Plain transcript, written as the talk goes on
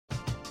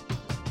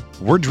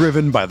We're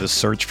driven by the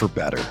search for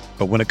better.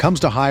 But when it comes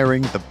to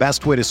hiring, the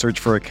best way to search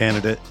for a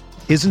candidate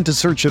isn't to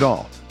search at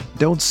all.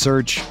 Don't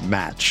search,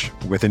 match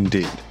with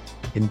Indeed.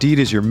 Indeed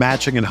is your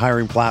matching and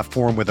hiring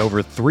platform with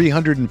over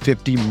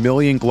 350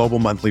 million global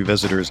monthly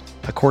visitors,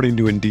 according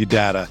to Indeed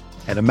data,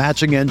 and a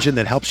matching engine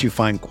that helps you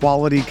find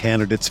quality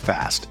candidates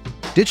fast.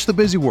 Ditch the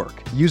busy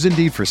work. Use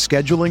Indeed for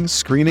scheduling,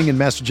 screening, and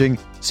messaging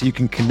so you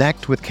can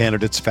connect with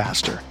candidates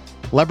faster.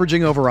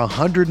 Leveraging over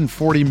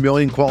 140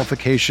 million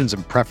qualifications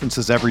and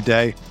preferences every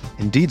day,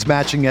 Indeed's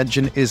matching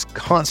engine is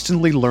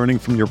constantly learning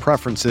from your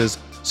preferences,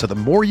 so the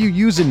more you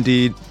use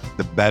Indeed,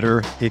 the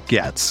better it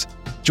gets.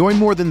 Join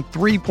more than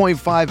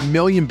 3.5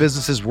 million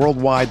businesses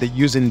worldwide that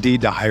use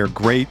Indeed to hire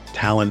great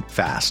talent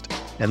fast.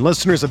 And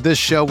listeners of this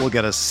show will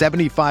get a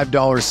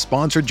 $75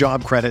 sponsored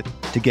job credit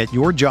to get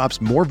your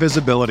jobs more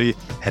visibility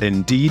at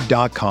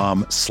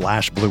Indeed.com/Blue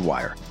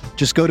Wire.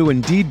 Just go to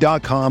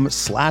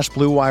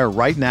Indeed.com/Blue Wire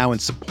right now and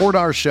support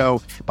our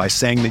show by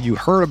saying that you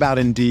heard about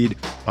Indeed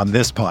on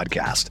this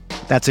podcast.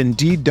 That's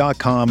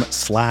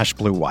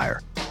Indeed.com/Blue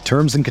Wire.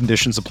 Terms and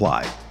conditions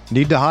apply.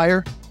 Need to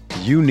hire?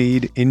 You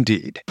need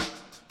Indeed.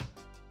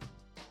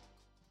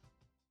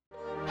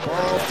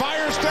 Burrow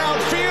fires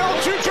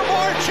downfield to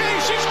Jamar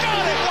Chase. He's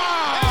got it.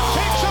 Wow. And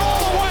takes it all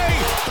the way.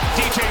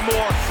 DJ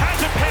Moore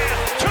has a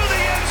pass to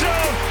the end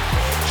zone.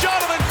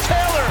 Jonathan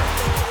Taylor.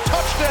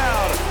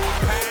 Touchdown.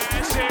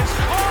 Pass is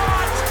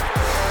caught.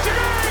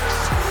 Diggs.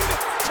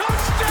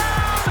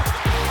 Touchdown.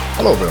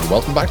 Hello everyone,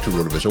 welcome back to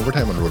RotoViz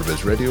Overtime on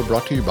RotoViz Radio,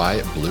 brought to you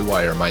by Blue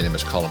Wire. My name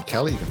is Colin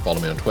Kelly. You can follow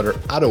me on Twitter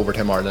at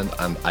Overtime Ireland,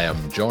 and I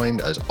am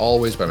joined as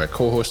always by my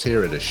co-host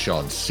here. It is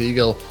Sean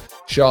Siegel.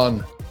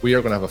 Sean, we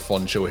are going to have a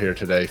fun show here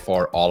today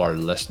for all our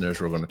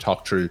listeners. We're going to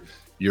talk through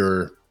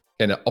your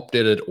kind of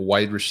updated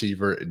wide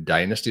receiver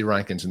dynasty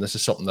rankings. And this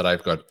is something that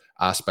I've got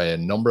asked by a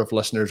number of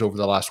listeners over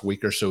the last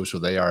week or so. So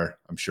they are,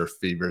 I'm sure,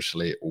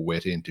 feverishly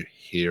waiting to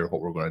hear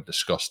what we're going to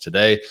discuss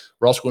today.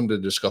 We're also going to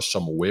discuss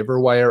some waiver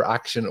wire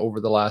action over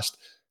the last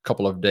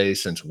couple of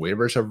days since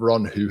waivers have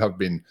run, who have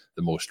been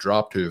the most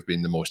dropped, who have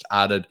been the most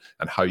added,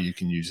 and how you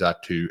can use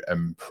that to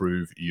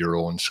improve your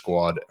own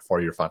squad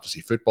for your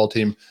fantasy football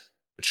team.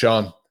 But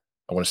Sean,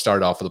 I want to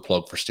start off with a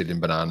plug for Stealing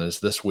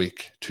Bananas. This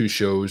week, 2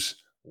 shows,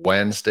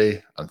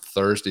 Wednesday and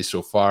Thursday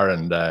so far.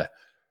 And the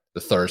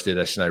Thursday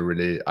edition,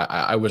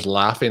 I was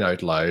laughing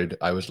out loud.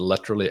 I was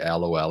literally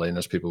LOLing,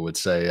 as people would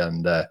say.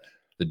 And the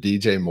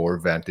DJ Moore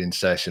venting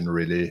session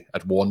really,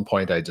 at one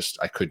point, I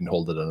couldn't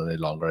hold it in any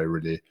longer.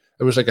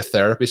 It was like a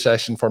therapy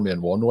session for me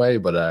in one way,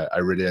 but I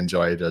really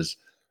enjoyed as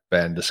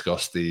Ben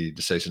discussed the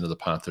decision of the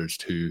Panthers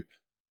to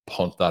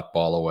punt that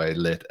ball away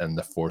late in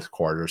the fourth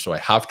quarter. So I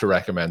have to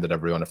recommend that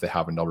everyone, if they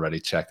haven't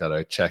already checked that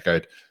out, check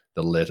out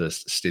the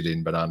latest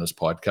Stealing Bananas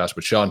podcast.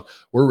 But Sean,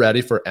 we're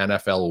ready for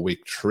NFL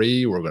Week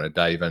 3. We're going to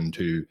dive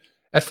into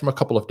it from a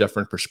couple of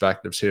different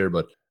perspectives here,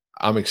 but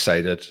I'm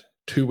excited.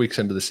 2 weeks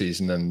into the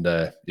season, and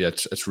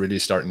it's really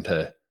starting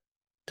to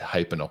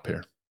hypen up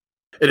here.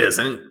 It is.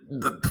 And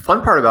the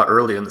fun part about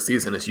early in the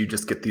season is you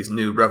just get these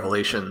new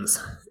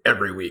revelations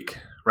every week,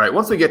 right?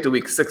 Once we get to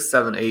week 6,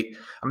 7, 8,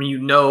 I mean, you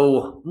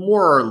know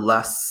more or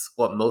less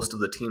what most of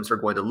the teams are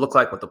going to look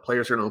like, what the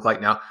players are going to look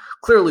like. Now,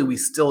 clearly we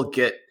still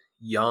get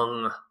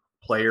young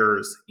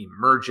players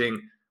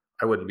emerging.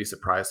 I wouldn't be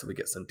surprised if we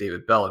get some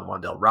David Bell and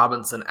Wan'Dale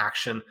Robinson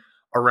action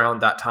around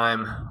that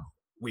time.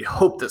 We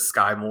hope that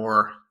Sky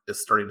Moore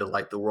is starting to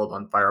light the world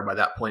on fire by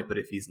that point, but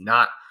if he's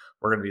not,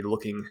 we're going to be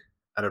looking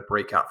at a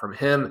breakout from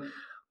him.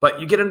 But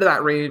you get into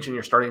that range and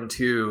you're starting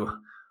to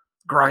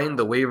grind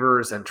the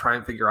waivers and try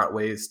and figure out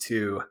ways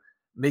to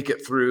make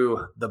it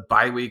through the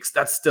bye weeks.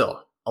 That's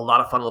still a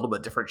lot of fun, a little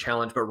bit different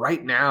challenge. But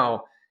right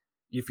now,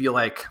 you feel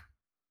like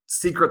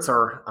secrets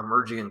are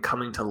emerging and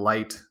coming to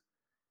light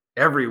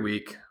every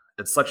week.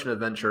 It's such an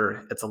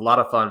adventure. It's a lot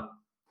of fun.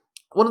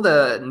 One of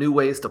the new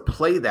ways to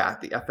play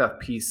that, the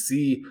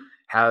FFPC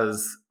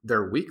has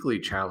their weekly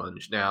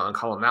challenge now. And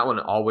Colin, that one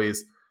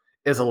always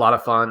is a lot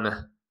of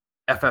fun.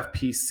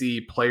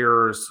 FFPC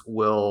players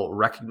will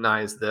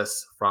recognize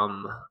this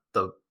from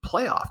the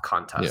playoff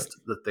contest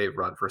that they've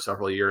run for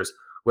several years,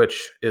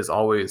 which is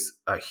always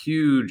a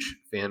huge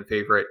fan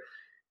favorite.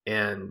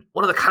 And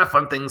one of the kind of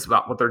fun things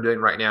about what they're doing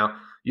right now,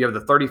 you have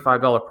the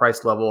 $35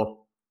 price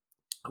level,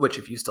 which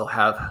if you still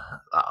have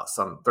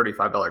some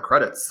 $35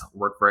 credits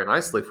work very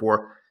nicely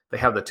for. They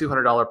have the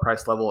 $200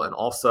 price level, and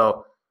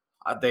also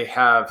they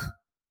have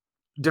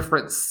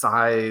different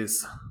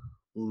size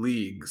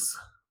leagues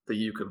that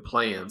you can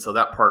play in. So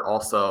that part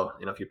also,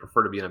 if you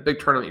prefer to be in a big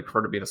tournament, you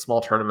prefer to be in a small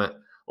tournament,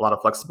 a lot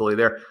of flexibility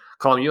there.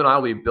 Colin, you and I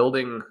will be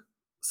building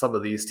some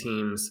of these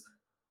teams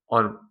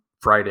on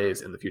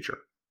Fridays in the future.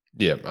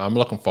 Yeah, I'm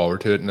looking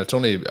forward to it. And it's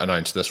only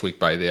announced this week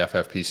by the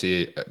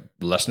FFPC.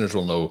 Listeners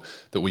will know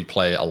that we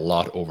play a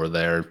lot over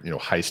there,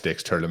 high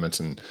stakes tournaments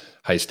and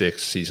high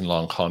stakes season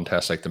long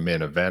contests like the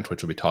main event,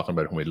 which we'll be talking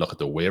about when we look at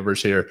the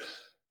waivers here.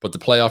 But the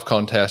playoff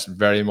contest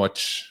very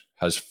much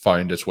has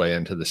found its way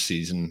into the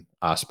season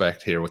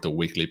aspect here with the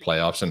weekly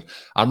playoffs. And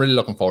I'm really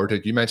looking forward to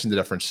it. You mentioned the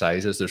different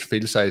sizes. There's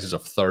field sizes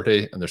of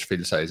 30 and there's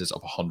field sizes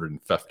of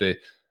 150.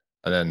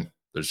 And then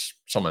There's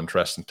some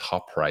interesting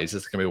top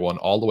prizes that can be won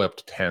all the way up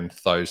to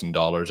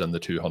 $10,000 in the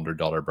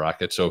 $200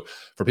 bracket. So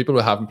for people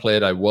who haven't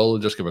played, I will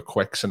just give a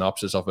quick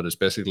synopsis of it. It's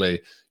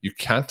basically you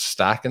can't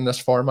stack in this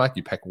format.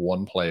 You pick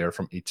one player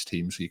from each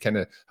team. So you kind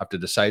of have to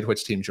decide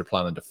which teams you're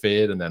planning to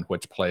fade and then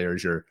which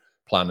players you're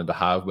planning to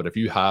have. But if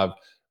you have,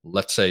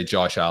 let's say,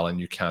 Josh Allen,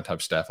 you can't have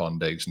Stephon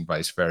Diggs and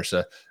vice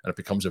versa. And it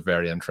becomes a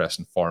very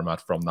interesting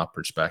format from that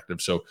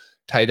perspective. So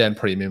tight end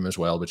premium as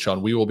well. But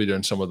Sean, we will be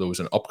doing some of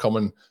those in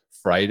upcoming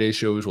Friday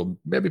shows. We'll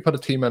maybe put a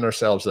team in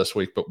ourselves this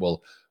week, but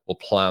we'll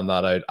plan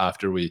that out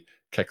after we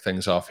kick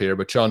things off here.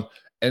 But Sean,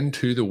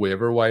 into the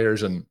waiver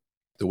wires and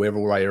the waiver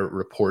wire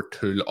report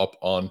tool up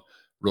on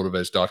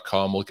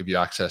rotoviz.com will give you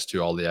access to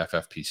all the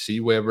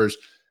FFPC waivers.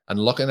 And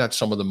looking at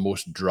some of the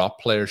most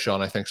dropped players,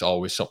 Sean, I think is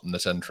always something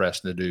that's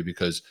interesting to do,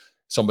 because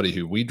somebody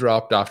who we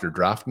dropped after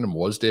drafting him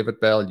was David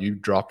Bell. You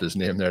dropped his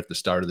name there at the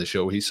start of the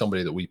show. He's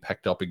somebody that we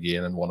picked up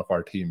again in one of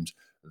our teams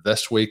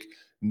this week.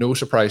 No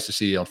surprise to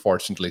see,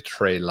 unfortunately,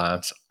 Trey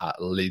Lance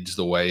leads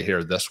the way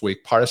here this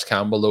week. Paris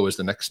Campbell, though, is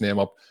the next name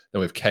up.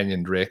 Then we have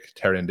Kenyon Drake,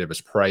 Tyrion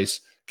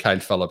Davis-Price, Kyle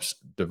Phillips,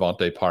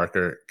 Devontae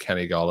Parker,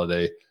 Kenny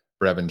Golladay,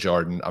 Brevin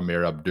Jordan,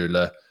 Amir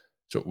Abdullah.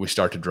 So we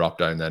start to drop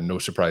down then. No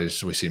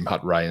surprise we see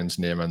Matt Ryan's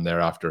name in there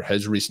after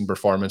his recent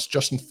performance.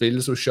 Justin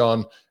Fields with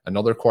Sean,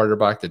 another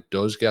quarterback that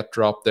does get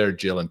dropped there.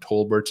 Jalen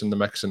Tolbert's in the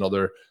mix,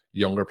 another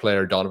younger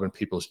player. Donovan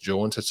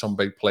Peoples-Jones had some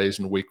big plays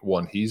in week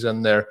one. He's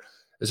in there.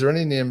 Is there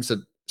any names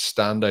that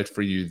stand out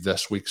for you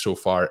this week so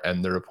far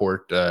in the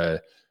report?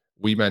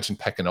 We mentioned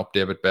picking up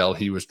David Bell.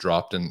 He was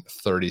dropped in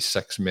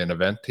 36 main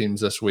event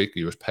teams this week.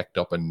 He was picked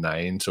up in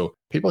 9. So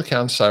people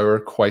can sour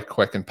quite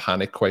quick and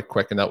panic quite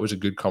quick. And that was a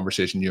good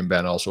conversation you and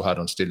Ben also had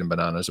on Stealing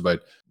Bananas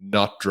about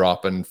not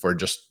dropping for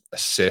just a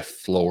safe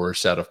floor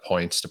set of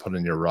points to put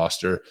in your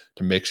roster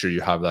to make sure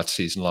you have that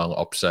season-long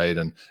upside.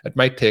 And it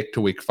might take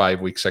to week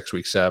 5, week 6,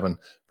 week 7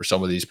 for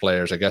some of these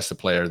players. I guess the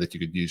player that you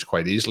could use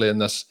quite easily in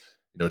this,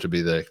 to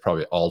be the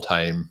probably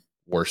all-time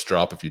worst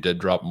drop, if you did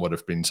drop him, would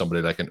have been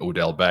somebody like an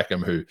Odell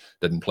Beckham, who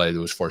didn't play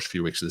those first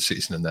few weeks of the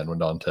season and then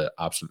went on to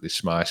absolutely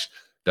smash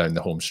down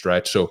the home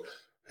stretch. So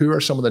who are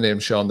some of the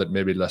names, Sean, that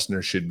maybe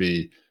listeners should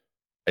be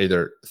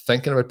either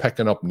thinking about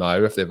picking up now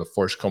if they have a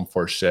first come,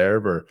 first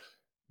serve, or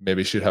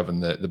maybe should have in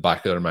the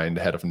back of their mind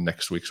ahead of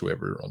next week's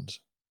waiver runs?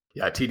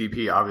 Yeah,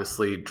 TDP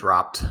obviously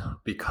dropped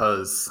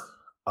because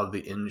of the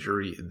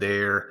injury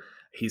there.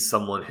 He's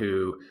someone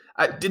who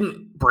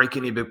didn't break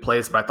any big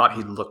plays, but I thought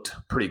he looked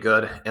pretty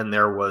good. And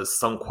there was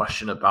some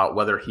question about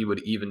whether he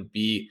would even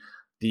be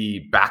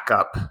the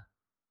backup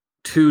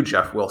to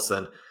Jeff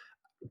Wilson.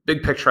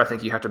 Big picture, I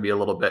think you have to be a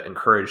little bit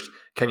encouraged.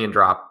 Kenyon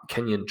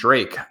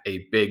Drake,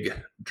 a big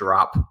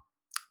drop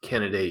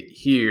candidate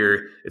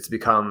here. It's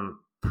become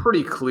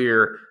pretty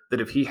clear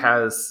that if he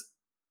has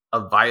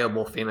a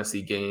viable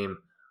fantasy game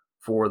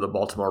for the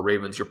Baltimore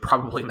Ravens, you're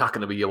probably not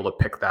going to be able to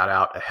pick that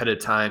out ahead of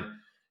time.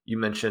 You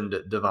mentioned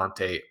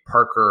Devontae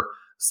Parker,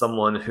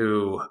 someone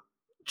who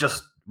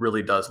just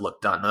really does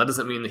look done. Now, that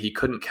doesn't mean that he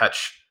couldn't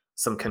catch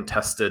some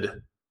contested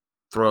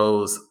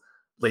throws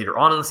later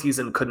on in the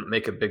season, couldn't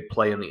make a big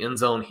play in the end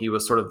zone. He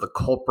was sort of the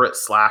culprit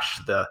 /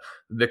 the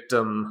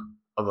victim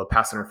of a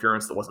pass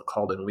interference that wasn't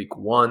called in week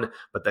 1,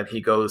 but then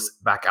he goes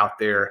back out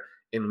there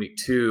in week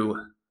 2,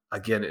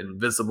 again,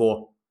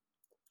 invisible.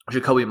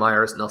 Jacoby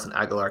Myers, Nelson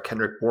Aguilar,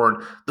 Kendrick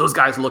Bourne, those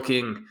guys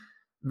looking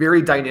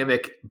very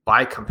dynamic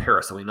by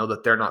comparison. We know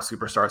that they're not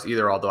superstars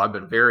either, although I've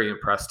been very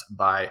impressed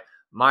by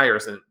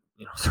Myers, and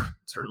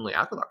certainly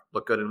Aguilar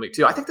looked good in week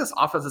 2. I think this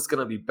offense is going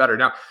to be better.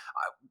 Now,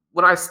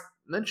 when I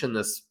mention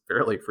this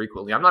fairly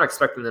frequently, I'm not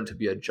expecting them to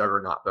be a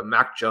juggernaut, but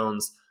Mac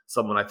Jones,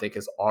 someone I think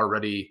has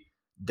already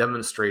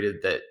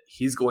demonstrated that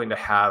he's going to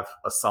have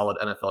a solid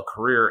NFL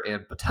career,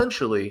 and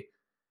potentially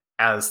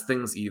as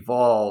things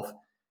evolve,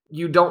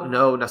 you don't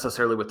know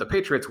necessarily with the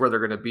Patriots where they're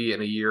going to be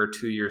in a year,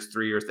 2 years,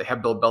 3 years. They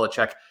have Bill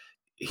Belichick.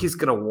 He's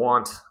going to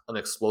want an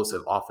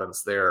explosive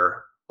offense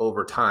there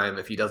over time.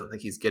 If he doesn't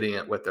think he's getting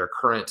it with their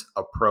current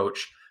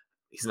approach,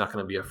 he's not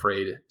going to be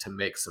afraid to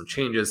make some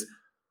changes.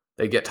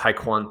 They get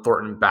Tyquan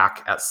Thornton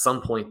back at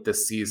some point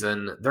this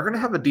season. They're going to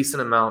have a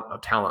decent amount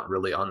of talent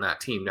really on that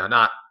team. Now,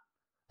 not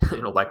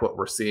like what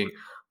we're seeing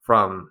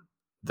from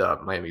the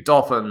Miami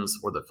Dolphins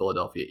or the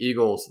Philadelphia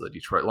Eagles, or the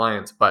Detroit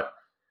Lions, but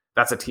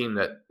that's a team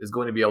that is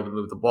going to be able to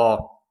move the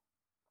ball.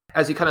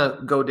 As you kind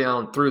of go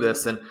down through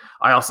this, and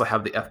I also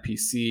have the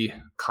FPC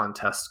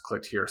contest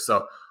clicked here,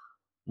 so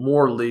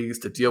more leagues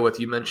to deal with.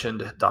 You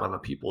mentioned Donovan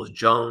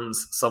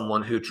Peoples-Jones,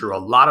 someone who drew a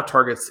lot of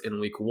targets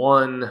in week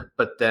 1,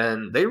 but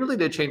then they really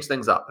did change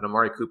things up, and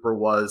Amari Cooper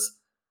was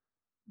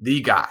the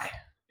guy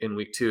in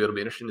week 2. It'll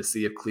be interesting to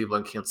see if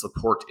Cleveland can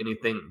support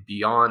anything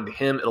beyond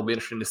him. It'll be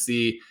interesting to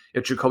see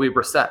if Jacoby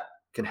Brissett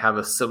can have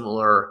a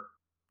similar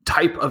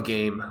type of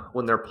game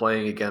when they're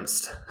playing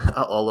against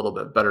a little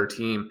bit better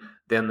team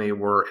than they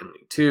were in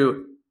week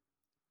 2.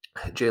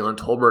 Jalen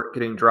Tolbert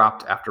getting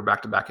dropped after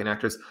back-to-back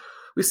inactives.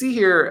 We see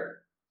here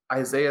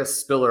Isaiah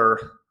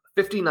Spiller,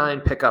 59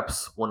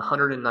 pickups,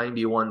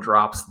 191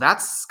 drops.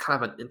 That's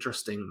kind of an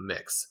interesting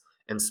mix.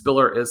 And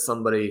Spiller is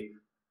somebody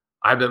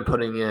I've been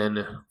putting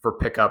in for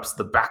pickups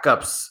the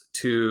backups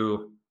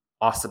to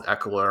Austin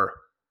Eckler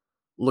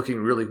looking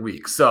really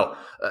weak. So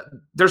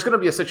there's going to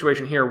be a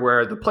situation here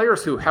where the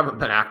players who haven't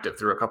been active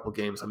through a couple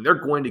games, I mean, they're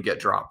going to get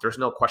dropped. There's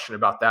no question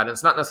about that. And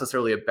it's not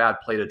necessarily a bad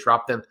play to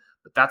drop them,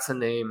 but that's a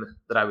name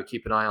that I would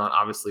keep an eye on.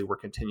 Obviously, we're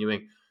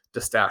continuing to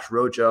stash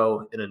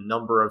Rojo in a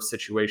number of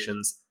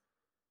situations.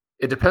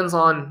 It depends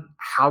on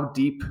how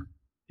deep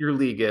your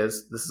league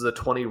is. This is a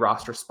 20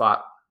 roster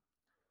spot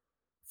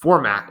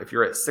format. If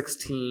you're at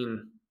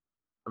 16,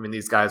 I mean,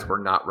 these guys were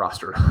not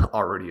rostered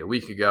already a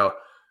week ago.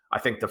 I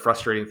think the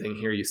frustrating thing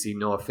here, you see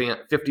Noah Fant,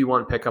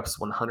 51 pickups,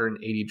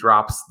 180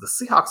 drops. The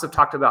Seahawks have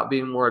talked about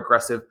being more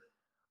aggressive.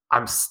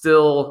 I'm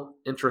still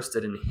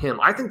interested in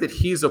him. I think that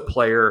he's a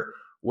player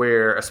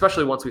where,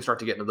 especially once we start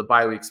to get into the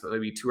bye weeks, but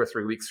maybe 2 or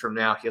 3 weeks from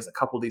now, he has a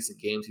couple decent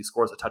games, he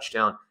scores a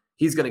touchdown,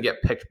 he's going to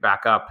get picked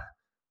back up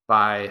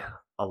by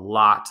a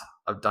lot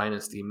of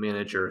dynasty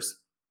managers.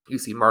 You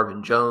see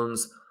Marvin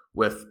Jones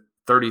with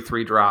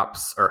 33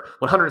 drops, or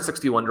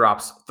 161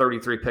 drops,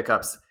 33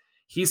 pickups.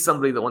 He's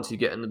somebody that once you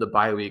get into the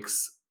bye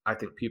weeks, I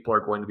think people are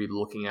going to be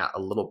looking at a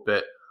little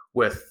bit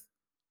with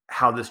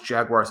how this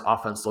Jaguars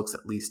offense looks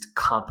at least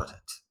competent.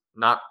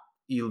 Not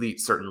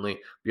elite, certainly.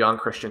 Beyond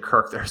Christian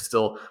Kirk, they're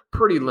still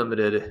pretty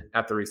limited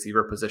at the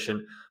receiver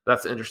position.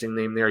 That's an interesting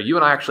name there. You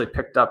and I actually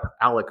picked up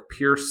Alec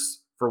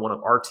Pierce for one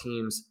of our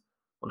teams.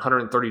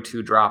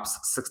 132 drops,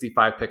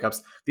 65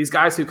 pickups. These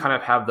guys who kind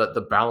of have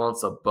the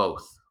balance of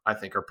both, I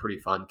think, are pretty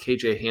fun.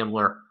 KJ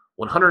Hamler,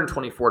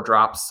 124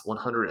 drops,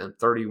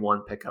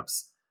 131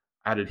 pickups.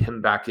 Added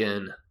him back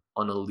in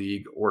on a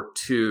league or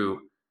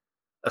two,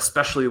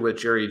 especially with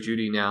Jerry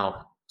Jeudy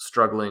now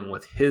struggling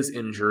with his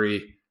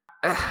injury.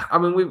 I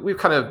mean, we've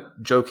kind of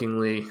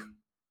jokingly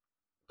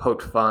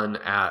poked fun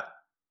at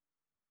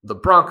the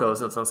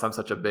Broncos, and since I'm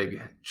such a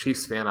big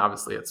Chiefs fan,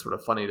 obviously it's sort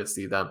of funny to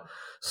see them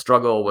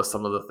struggle with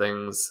some of the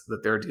things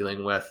that they're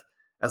dealing with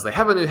as they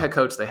have a new head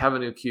coach, they have a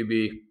new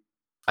QB.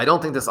 I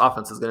don't think this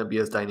offense is going to be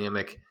as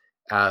dynamic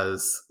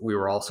as we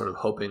were all sort of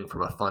hoping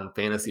from a fun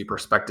fantasy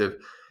perspective.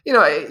 You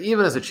know,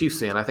 even as a Chiefs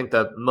fan, I think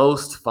the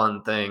most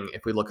fun thing,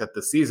 if we look at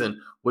the season,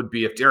 would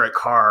be if Derek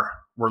Carr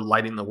were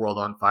lighting the world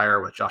on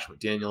fire with Josh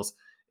McDaniels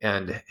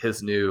and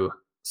his new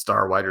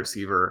star wide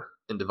receiver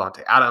in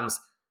Devontae Adams.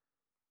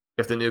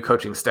 If the new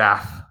coaching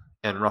staff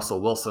and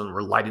Russell Wilson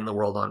were lighting the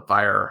world on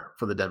fire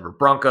for the Denver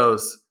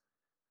Broncos.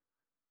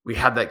 We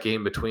had that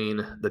game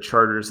between the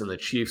Chargers and the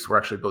Chiefs where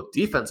actually both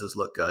defenses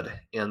look good.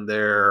 And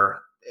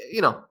there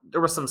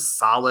was some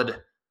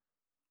solid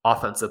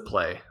offensive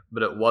play,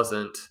 but it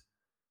wasn't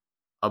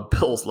a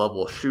Bills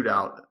level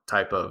shootout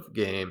type of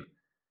game.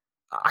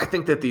 I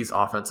think that these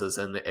offenses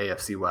in the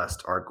AFC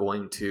West are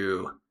going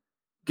to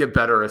get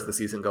better as the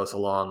season goes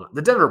along.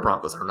 The Denver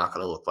Broncos are not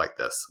going to look like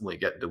this when we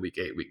get into week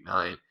 8, week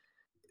 9.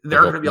 There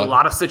are going to be a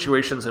lot of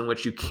situations in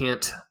which you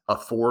can't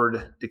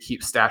afford to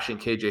keep stashing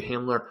KJ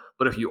Hamler.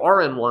 But if you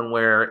are in one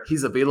where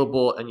he's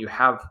available and you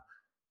have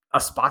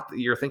a spot that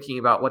you're thinking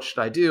about, what should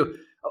I do?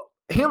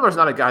 Hamler's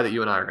not a guy that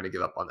you and I are going to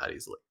give up on that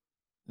easily.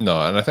 No,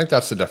 and I think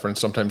that's the difference.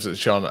 Sometimes,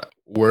 Sean,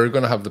 we're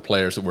going to have the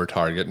players that we're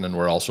targeting, and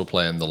we're also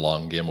playing the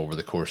long game over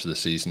the course of the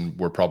season.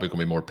 We're probably going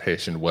to be more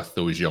patient with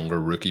those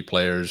younger rookie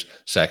players,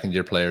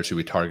 second-year players who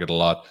we target a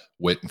lot,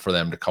 waiting for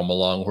them to come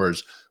along.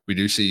 Whereas we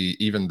do see,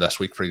 even this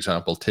week, for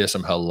example,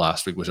 Taysom Hill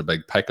last week was a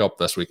big pickup.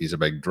 This week he's a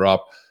big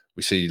drop.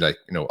 We see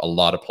a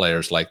lot of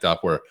players like that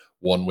where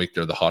one week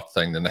they're the hot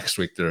thing, the next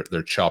week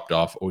they're chopped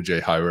off.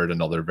 OJ Howard,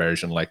 another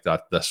version like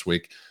that this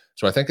week.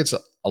 So I think it's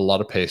a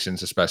lot of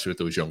patience, especially with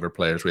those younger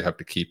players we have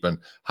to keep. And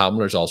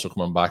Hamler's also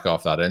coming back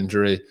off that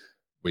injury.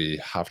 We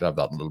have to have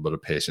that little bit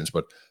of patience.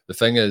 But the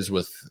thing is,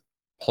 with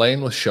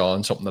playing with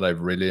Sean, something that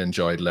I've really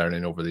enjoyed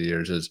learning over the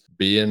years is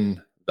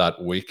being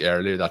that week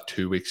early, that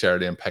 2 weeks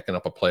early, and picking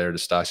up a player to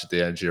stash at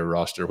the edge of your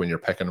roster when you're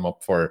picking him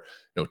up for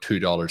 $2,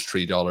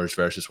 $3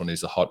 versus when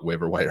he's a hot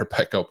waiver wire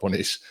pickup when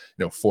he's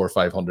 $400 or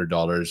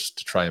 $500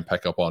 to try and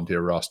pick up onto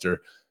your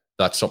roster.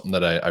 That's something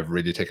that I've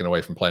really taken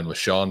away from playing with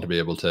Sean, to be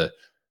able to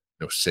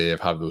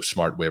have those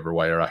smart waiver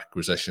wire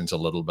acquisitions a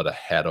little bit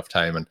ahead of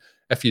time. And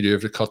if you do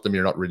have to cut them,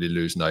 you're not really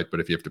losing out. But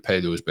if you have to pay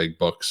those big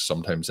bucks,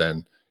 sometimes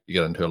then you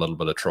get into a little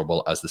bit of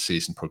trouble as the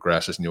season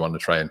progresses and you want to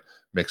try and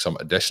make some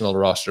additional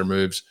roster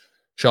moves.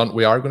 Sean,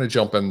 we are going to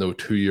jump in, though,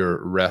 to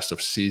your rest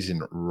of season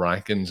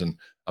rankings. And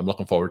I'm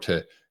looking forward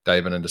to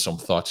diving into some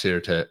thoughts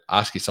here, to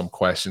ask you some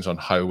questions on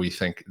how we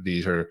think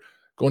these are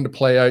going to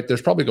play out.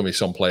 There's probably going to be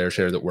some players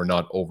here that we're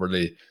not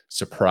overly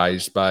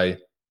surprised by.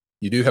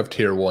 You do have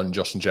tier 1,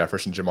 Justin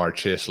Jefferson, Jamar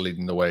Chase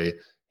leading the way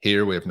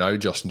here. We have now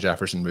Justin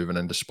Jefferson moving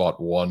into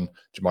spot 1,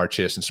 Jamar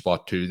Chase in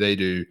spot 2. They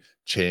do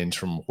change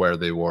from where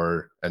they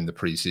were in the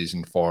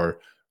preseason for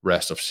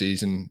rest of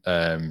season.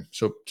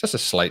 So just a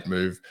slight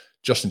move.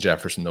 Justin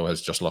Jefferson, though,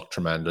 has just looked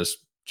tremendous.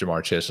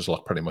 Jamar Chase has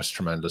looked pretty much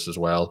tremendous as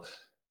well.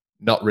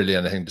 Not really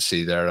anything to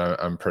see there.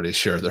 I'm pretty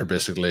sure they're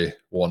basically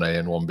 1A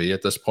and 1B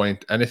at this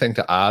point. Anything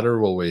to add, or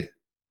will we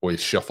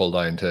shuffle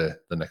down to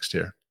the next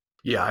tier?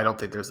 Yeah, I don't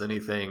think there's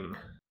anything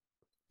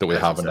that we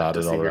haven't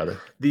added already.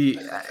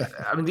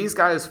 These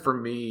guys for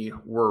me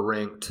were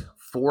ranked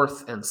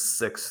 4th and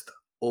 6th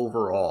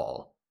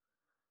overall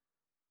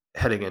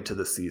heading into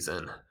the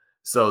season.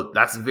 So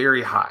that's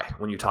very high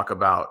when you talk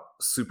about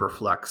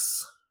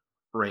Superflex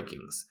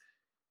rankings.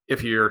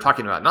 If you're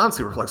talking about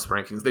non-Superflex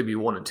rankings, they'd be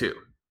 1 and 2,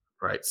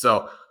 right?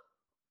 So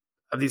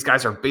these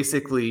guys are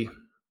basically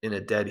in a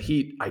dead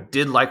heat. I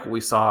did like what we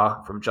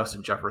saw from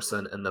Justin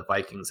Jefferson and the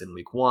Vikings in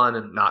week 1,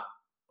 and not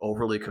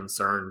overly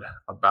concerned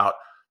about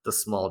the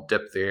small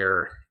dip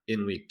there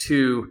in week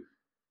 2.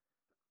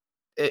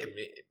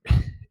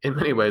 In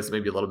many ways,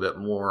 maybe a little bit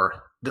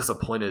more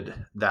disappointed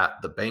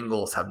that the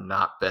Bengals have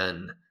not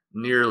been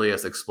nearly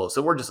as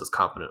explosive. We're just as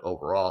confident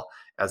overall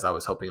as I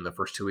was hoping in the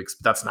first 2 weeks,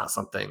 but that's not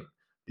something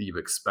that you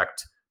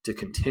expect to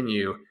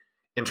continue.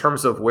 In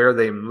terms of where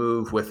they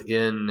move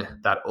within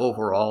that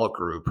overall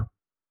group,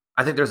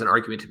 I think there's an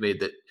argument to be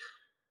made that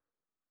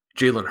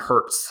Jalen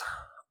Hurts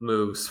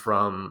moves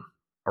from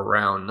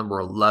around number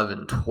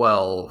 11,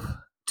 12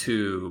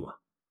 to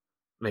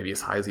maybe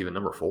as high as even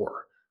number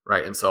 4,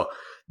 right? And so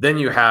then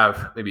you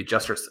have maybe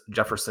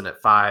Jefferson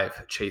at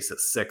 5, Chase at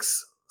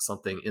 6,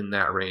 something in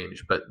that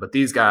range. But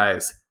these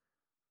guys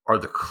are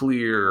the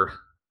clear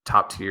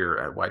top tier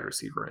at wide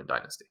receiver in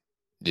Dynasty.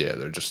 Yeah,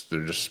 they're just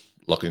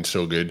looking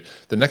so good.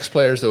 The next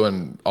players, though,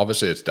 and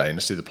obviously it's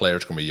Dynasty, the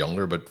players can be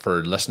younger, but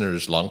for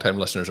listeners, longtime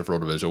listeners of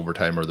RotoViz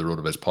Overtime or the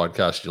RotoViz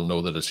podcast, you'll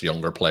know that it's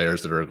younger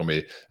players that are going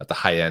to be at the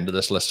high end of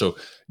this list. So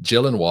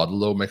Jalen Waddle,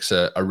 though, makes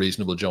a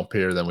reasonable jump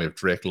here. Then we have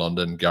Drake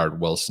London, Garrett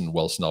Wilson.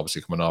 Wilson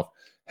obviously coming off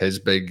his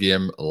big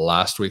game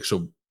last week.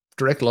 So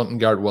Drake London,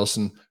 Garrett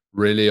Wilson,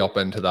 really up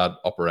into that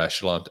upper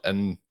echelon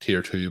in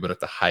tier 2, but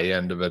at the high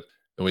end of it.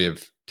 And we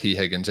have T.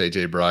 Higgins,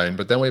 AJ Brown,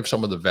 but then we have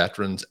some of the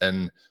veterans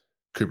in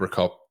Cooper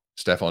Kupp,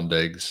 Stephon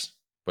Diggs,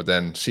 but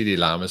then CeeDee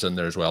Lamb is in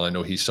there as well. I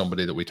know he's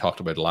somebody that we talked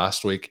about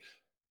last week,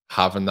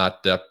 having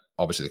that dip.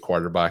 Obviously, the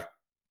quarterback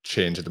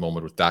change at the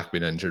moment with Dak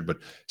being injured, but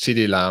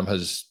CeeDee Lamb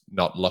has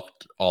not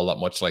looked all that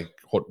much like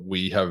what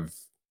we have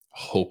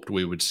hoped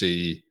we would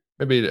see.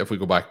 Maybe if we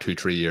go back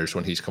 2-3 years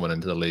when he's coming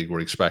into the league, we're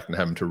expecting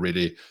him to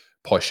really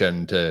push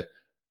in to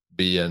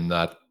be in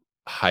that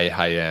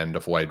high end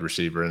of wide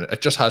receiver. And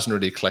it just hasn't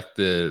really clicked.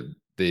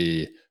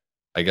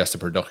 I guess the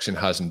production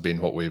hasn't been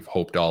what we've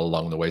hoped all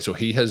along the way. So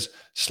he has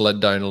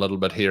slid down a little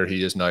bit here.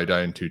 He is now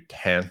down to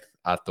 10th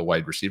at the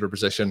wide receiver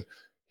position.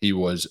 He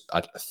was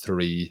at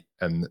 3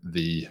 in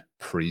the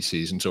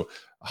preseason. So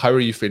how are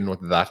you feeling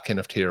with that kind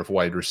of tier of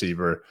wide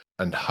receiver?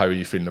 And how are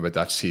you feeling about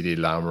that CeeDee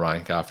Lamb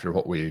rank after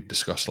what we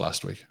discussed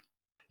last week?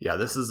 Yeah,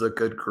 this is a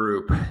good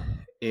group.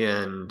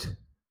 And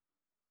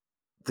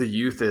the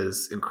youth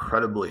is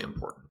incredibly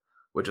important,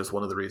 which is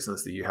one of the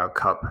reasons that you have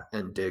Kupp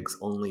and Diggs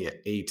only at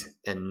 8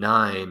 and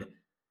 9.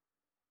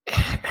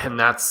 And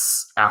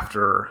that's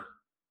after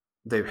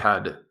they've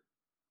had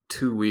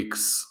 2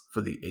 weeks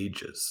for the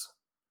ages,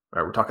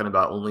 right? We're talking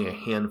about only a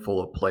handful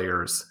of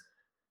players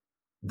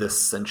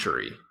this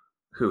century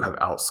who have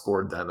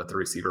outscored them at the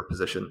receiver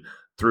position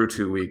through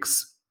 2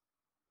 weeks.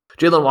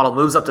 Jalen Waddle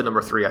moves up to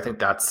number 3. I think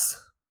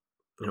that's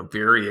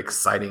very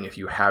exciting if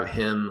you have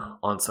him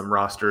on some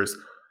rosters.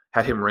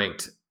 Had him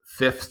ranked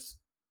 5th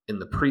in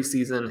the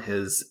preseason.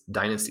 His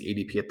Dynasty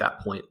ADP at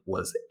that point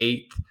was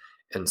 8th.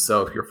 And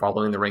so if you're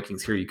following the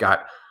rankings here, you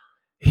got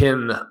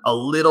him a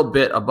little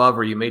bit above,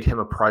 or you made him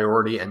a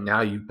priority, and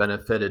now you've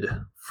benefited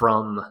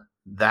from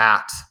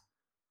that.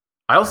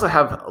 I also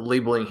have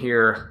labeling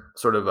here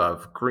sort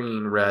of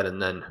green, red,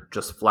 and then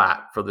just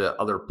flat for the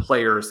other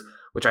players,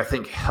 which I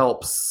think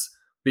helps,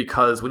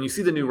 because when you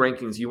see the new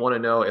rankings, you want to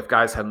know if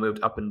guys have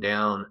moved up and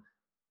down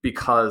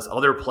because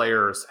other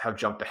players have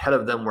jumped ahead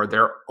of them where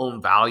their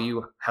own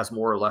value has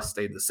more or less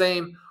stayed the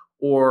same,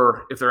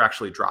 or if they're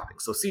actually dropping.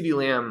 So CeeDee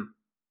Lamb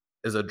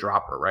is a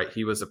dropper, right?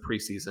 He was a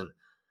preseason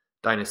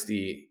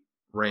Dynasty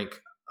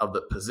rank of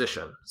the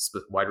position,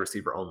 wide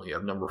receiver only,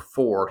 of number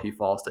 4. He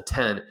falls to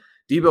 10.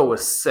 Debo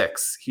was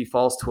 6. He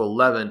falls to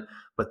 11,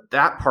 but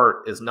that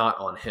part is not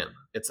on him.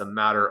 It's a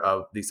matter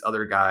of these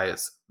other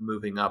guys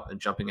moving up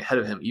and jumping ahead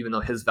of him, even though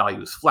his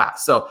value is flat.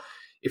 So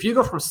if you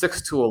go from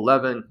 6 to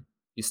 11,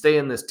 you stay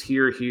in this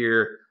tier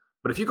here.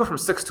 But if you go from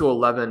 6 to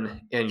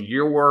 11 and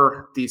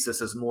your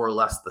thesis is more or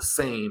less the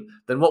same,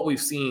 then what we've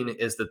seen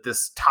is that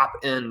this top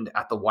end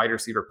at the wide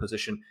receiver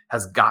position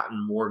has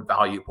gotten more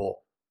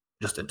valuable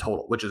just in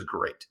total, which is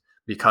great.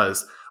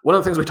 Because one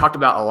of the things we talked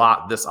about a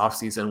lot this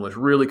offseason was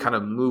really kind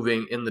of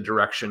moving in the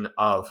direction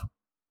of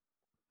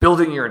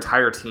building your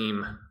entire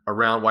team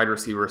around wide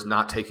receivers,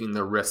 not taking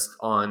the risk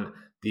on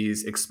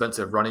these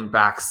expensive running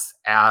backs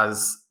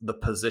as the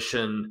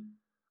position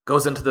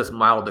goes into this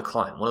mild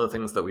decline. One of the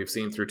things that we've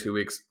seen through 2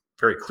 weeks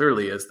very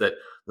clearly is that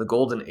the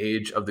golden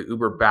age of the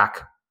Uber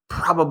back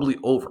probably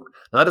over.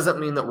 Now, that doesn't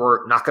mean that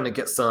we're not going to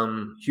get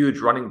some huge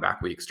running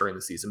back weeks during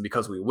the season,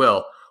 because we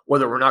will, or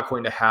that we're not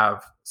going to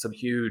have some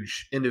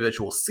huge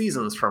individual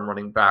seasons from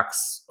running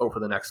backs over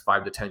the next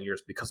 5 to 10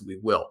 years, because we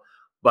will.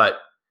 But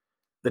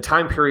the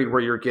time period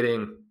where you're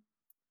getting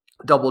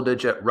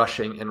double-digit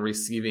rushing and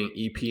receiving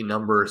EP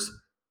numbers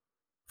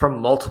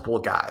from multiple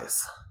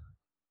guys,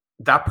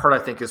 that part I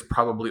think is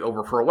probably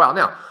over for a while.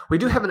 Now, we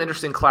do have an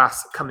interesting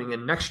class coming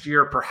in next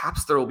year.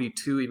 Perhaps there will be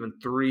 2, even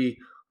 3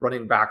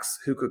 running backs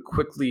who could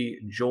quickly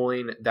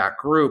join that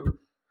group.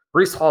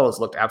 Breece Hall has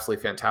looked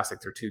absolutely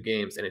fantastic through 2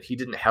 games, and if he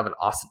didn't have an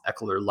Austin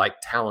Eckler-like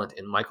talent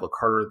in Michael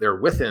Carter there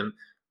with him,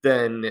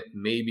 then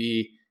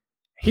maybe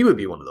he would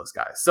be one of those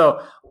guys.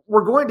 So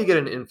we're going to get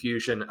an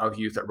infusion of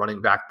youth at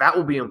running back. That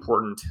will be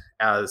important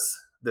as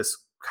this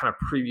kind of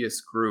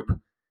previous group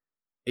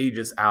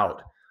ages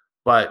out.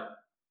 But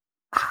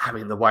I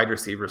mean, the wide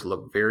receivers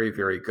look very,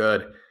 very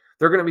good.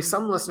 There are going to be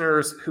some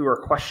listeners who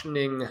are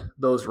questioning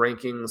those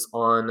rankings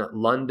on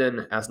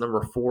London as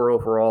number 4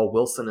 overall,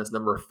 Wilson as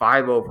number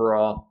 5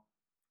 overall.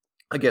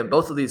 Again,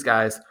 both of these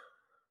guys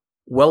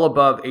well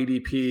above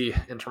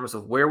ADP in terms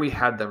of where we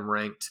had them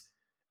ranked.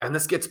 And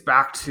this gets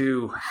back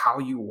to how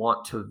you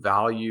want to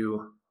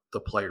value the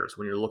players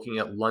when you're looking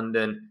at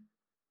London,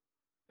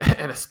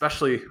 and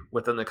especially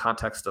within the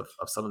context of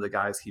some of the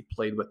guys he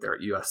played with there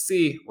at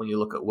USC. When you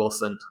look at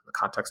Wilson, the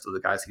context of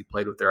the guys he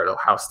played with there at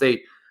Ohio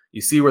State,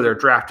 you see where they're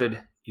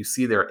drafted, you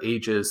see their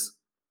ages.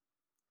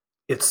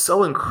 It's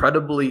so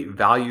incredibly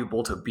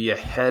valuable to be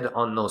ahead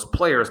on those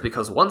players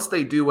because once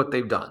they do what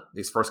they've done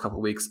these first couple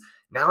of weeks,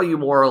 now you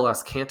more or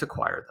less can't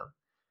acquire them.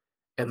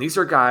 And these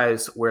are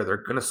guys where they're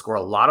going to score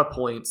a lot of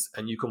points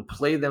and you can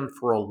play them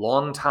for a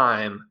long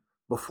time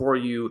before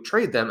you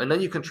trade them. And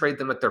then you can trade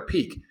them at their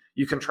peak.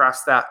 You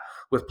contrast that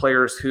with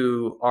players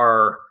who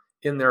are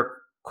in their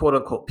quote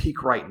unquote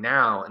peak right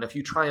now. And if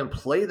you try and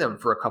play them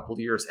for a couple of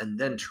years and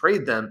then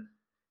trade them,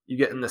 you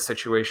get in this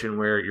situation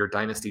where your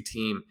dynasty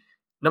team,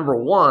 number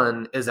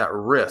one, is at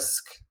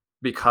risk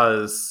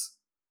because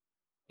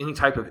any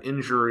type of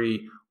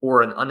injury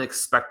or an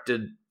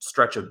unexpected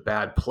stretch of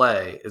bad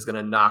play is going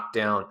to knock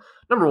down,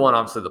 number one,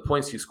 obviously the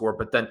points you score,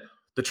 but then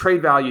the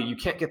trade value, you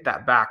can't get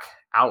that back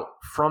out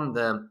from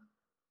them.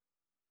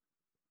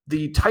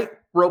 The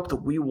tightrope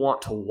that we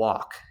want to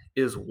walk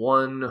is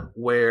one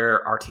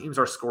where our teams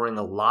are scoring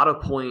a lot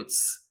of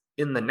points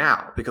in the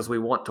now because we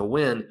want to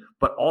win,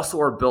 but also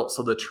are built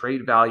so the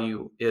trade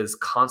value is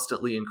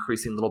constantly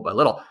increasing little by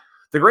little.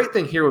 The great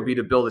thing here would be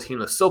to build a team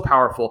that's so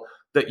powerful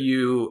that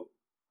you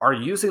are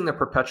using the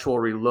perpetual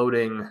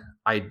reloading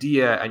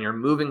idea and you're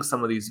moving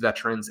some of these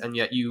veterans, and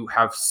yet you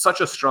have such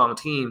a strong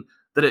team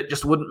that it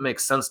just wouldn't make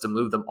sense to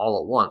move them all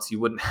at once. You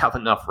wouldn't have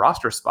enough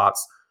roster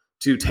spots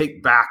to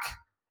take back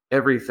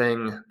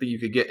everything that you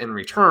could get in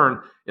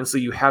return. And so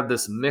you have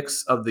this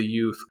mix of the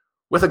youth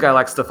with a guy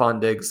like Stephon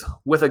Diggs,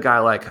 with a guy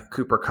like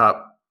Cooper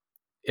Kupp.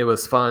 It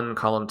was fun,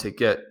 Colin, to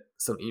get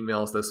some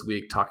emails this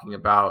week talking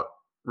about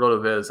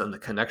RotoViz and the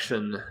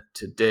connection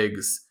to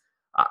Diggs.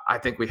 I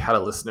think we had a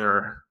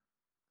listener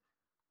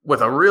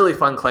with a really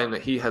fun claim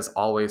that he has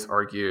always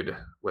argued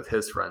with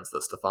his friends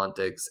that Stephon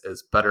Diggs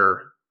is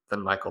better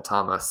than Michael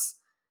Thomas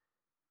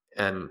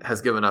and has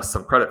given us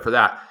some credit for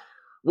that.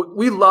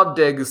 We love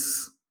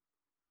Diggs.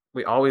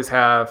 We always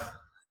have.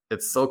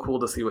 It's so cool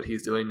to see what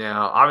he's doing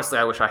now. Obviously,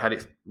 I wish I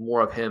had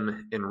more of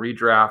him in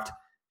redraft.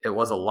 It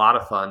was a lot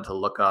of fun to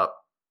look up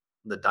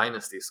the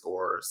dynasty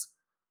scores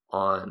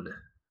on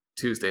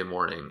Tuesday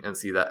morning and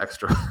see that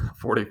extra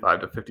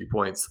 45 to 50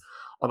 points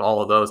on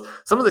all of those.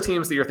 Some of the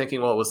teams that you're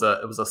thinking, well, it was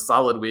a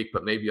solid week,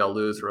 but maybe I'll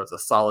lose, or it was a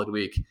solid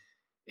week.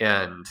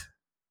 And,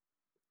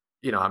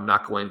 I'm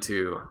not going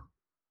to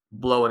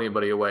blow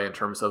anybody away in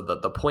terms of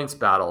the points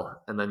battle.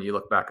 And then you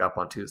look back up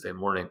on Tuesday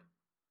morning,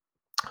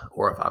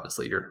 or if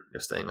obviously you're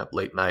staying up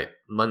late night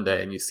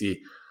Monday and you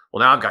see,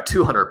 well, now I've got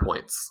 200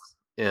 points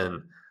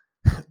in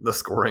the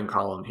scoring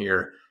column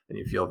here, and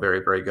you feel very,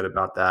 very good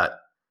about that.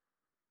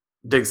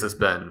 Diggs has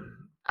been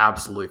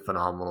absolutely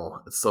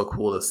phenomenal. It's so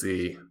cool to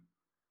see.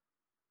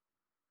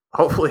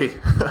 Hopefully,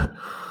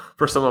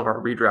 for some of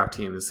our redraft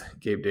teams,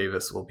 Gabe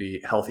Davis will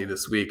be healthy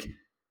this week.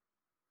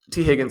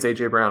 T. Higgins,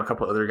 A.J. Brown, a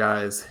couple other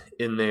guys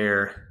in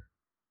there.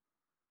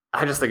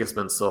 I just think it's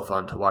been so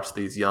fun to watch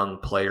these young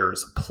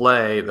players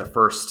play the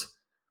first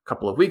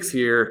couple of weeks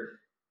here.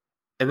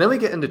 And then we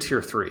get into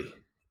tier 3.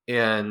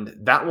 And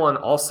that one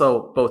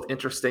also both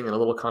interesting and a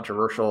little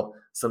controversial.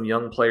 Some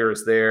young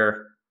players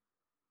there.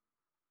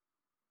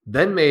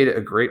 Ben made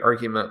a great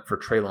argument for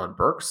Treylon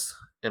Burks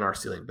in our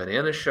Stealing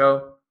Bananas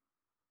show.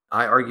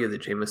 I argue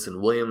that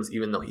Jameson Williams,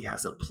 even though he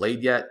hasn't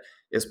played yet,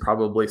 is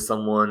probably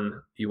someone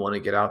you want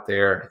to get out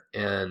there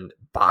and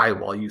buy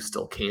while you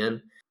still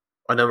can.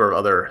 A number of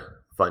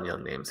other fun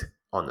young names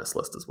on this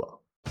list as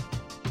well.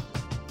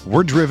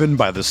 We're driven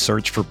by the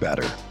search for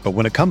better. But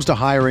when it comes to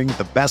hiring,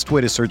 the best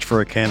way to search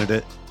for a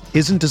candidate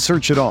isn't to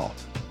search at all.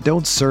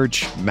 Don't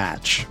search,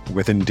 match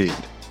with Indeed.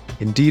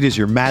 Indeed is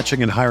your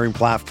matching and hiring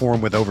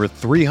platform with over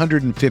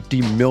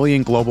 350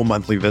 million global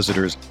monthly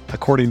visitors,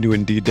 according to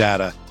Indeed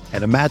data,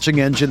 and a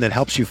matching engine that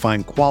helps you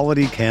find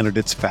quality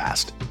candidates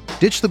fast.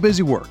 Ditch the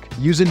busy work.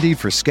 Use Indeed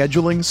for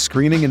scheduling,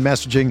 screening, and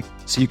messaging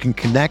so you can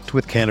connect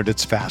with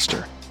candidates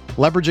faster.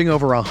 Leveraging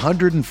over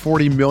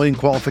 140 million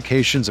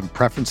qualifications and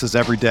preferences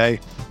every day,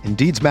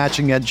 Indeed's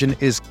matching engine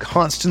is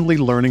constantly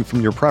learning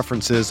from your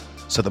preferences,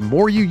 so the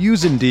more you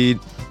use Indeed,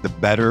 the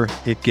better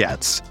it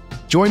gets.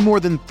 Join more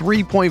than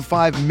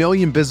 3.5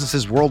 million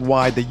businesses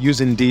worldwide that use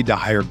Indeed to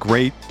hire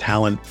great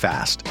talent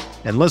fast.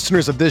 And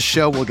listeners of this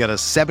show will get a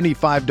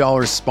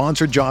 $75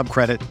 sponsored job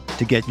credit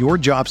to get your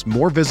jobs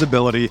more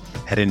visibility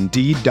at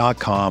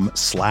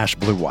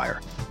Indeed.com/Blue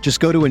Wire. Just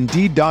go to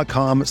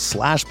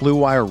Indeed.com/Blue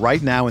Wire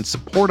right now and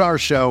support our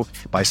show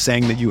by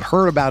saying that you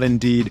heard about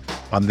Indeed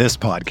on this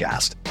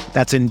podcast.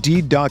 That's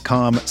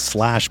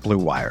Indeed.com/Blue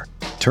Wire.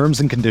 Terms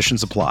and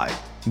conditions apply.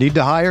 Need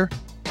to hire?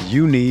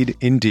 You need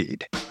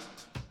Indeed.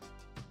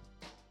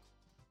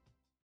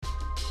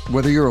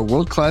 Whether you're a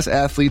world-class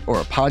athlete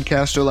or a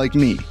podcaster like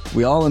me,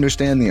 we all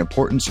understand the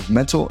importance of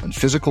mental and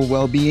physical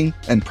well-being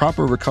and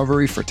proper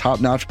recovery for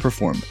top-notch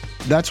performance.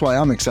 That's why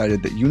I'm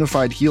excited that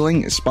Unified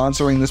Healing is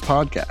sponsoring this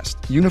podcast.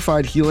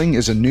 Unified Healing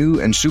is a new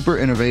and super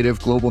innovative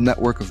global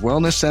network of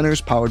wellness centers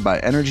powered by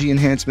Energy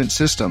Enhancement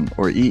System,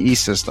 or EE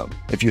System.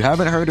 If you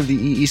haven't heard of the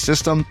EE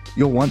System,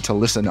 you'll want to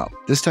listen up.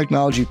 This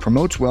technology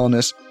promotes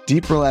wellness,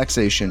 deep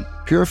relaxation,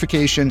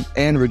 purification,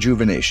 and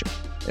rejuvenation.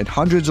 In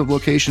hundreds of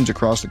locations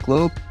across the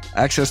globe,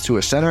 access to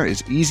a center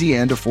is easy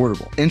and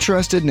affordable.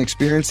 Interested in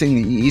experiencing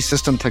the EE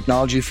System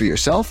technology for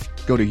yourself?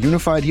 Go to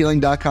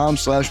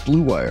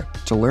unifiedhealing.com/Blue Wire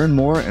to learn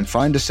more and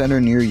find a center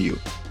near you.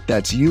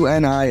 That's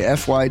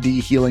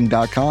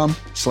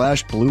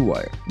UNIFYDhealing.com/Blue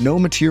Wire. No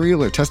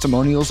material or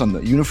testimonials on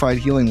the Unified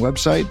Healing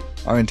website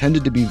are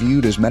intended to be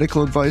viewed as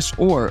medical advice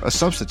or a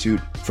substitute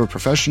for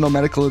professional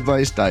medical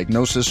advice,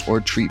 diagnosis,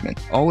 or treatment.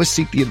 Always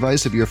seek the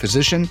advice of your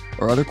physician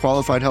or other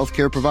qualified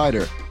healthcare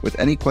provider with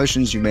any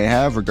questions you may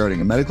have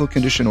regarding a medical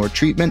condition or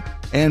treatment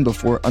and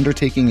before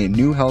undertaking a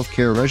new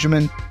healthcare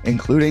regimen,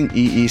 including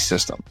EE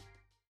System.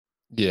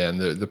 Yeah,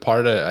 and the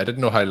part I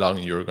didn't know how long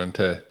you were going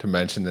to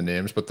mention the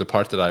names, but the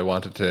part that I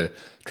wanted to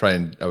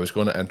I was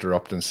going to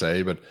interrupt and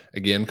say, but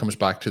again, comes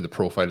back to the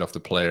profile of the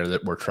player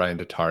that we're trying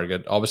to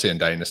target. Obviously in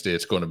Dynasty,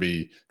 it's going to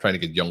be trying to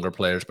get younger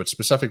players, but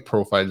specific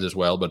profiles as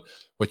well. But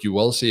what you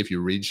will see if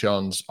you read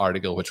Sean's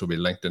article, which will be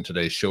linked in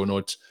today's show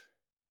notes,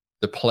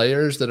 the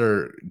players that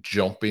are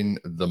jumping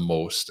the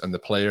most and the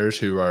players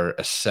who are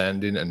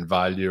ascending in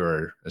value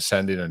or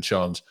ascending in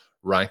Sean's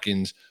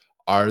rankings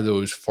are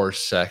those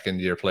first,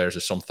 second year players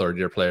or some third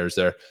year players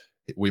there.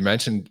 We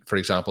mentioned, for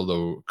example,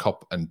 though,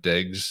 Kupp and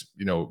Diggs,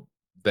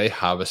 they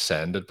have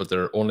ascended, but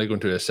they're only going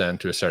to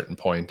ascend to a certain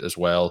point as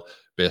well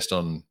based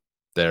on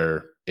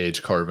their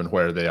age curve and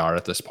where they are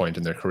at this point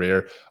in their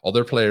career.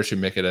 Other players who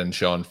make it in,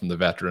 Sean, from the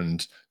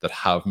veterans that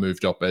have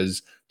moved up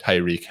is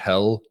Tyreek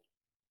Hill.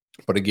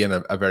 But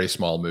again, a very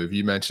small move.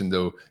 You mentioned,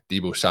 though,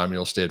 Deebo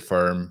Samuel stayed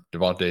firm.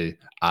 Devontae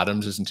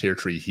Adams is in tier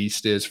 3. He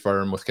stays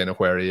firm with kind of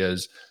where he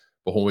is.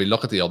 But when we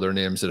look at the other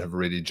names that have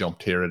really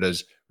jumped here, it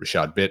is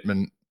Rashad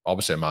Bateman,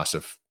 obviously a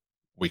massive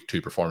week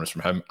 2 performance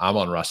from him.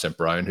 Amon-Ra St.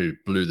 Brown, who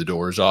blew the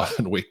doors off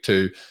in week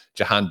 2.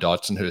 Jahan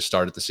Dotson, who has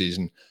started the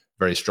season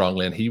very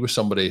strongly. And he was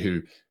somebody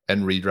who,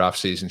 in redraft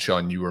season,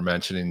 Sean, you were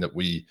mentioning that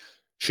we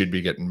should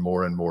be getting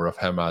more and more of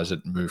him as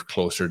it moved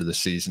closer to the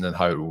season and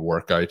how it will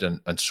work out. And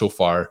so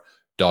far,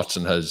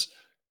 Dotson has,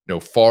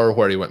 for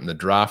where he went in the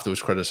draft, there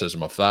was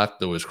criticism of that.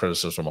 There was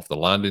criticism of the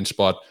landing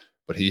spot.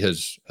 But he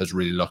has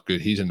really looked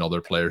good. He's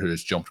another player who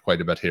has jumped quite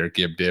a bit here.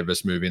 Gabe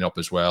Davis moving up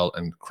as well,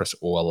 and Chris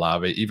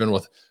Olave, even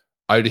without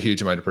a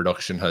huge amount of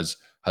production, has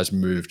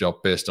moved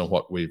up based on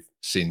what we've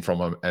seen from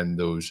him in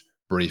those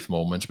brief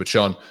moments. But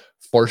Sean,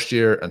 first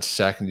year and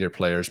second year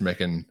players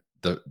making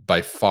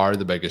by far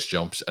the biggest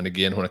jumps. And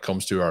again, when it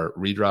comes to our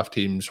redraft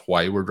teams,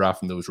 why we're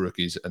drafting those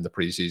rookies in the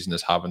preseason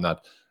is having that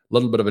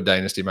little bit of a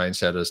dynasty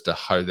mindset as to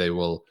how they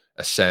will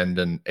ascend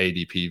in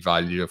ADP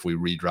value if we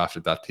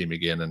redrafted that team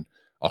again in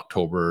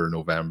October or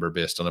November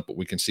based on it. But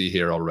we can see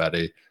here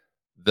already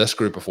this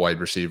group of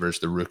wide receivers,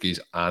 the rookies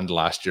and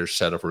last year's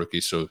set of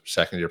rookies, so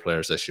second year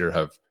players this year,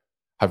 have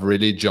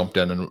really jumped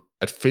in. And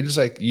it feels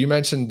like you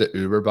mentioned the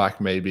Uber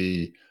back may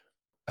be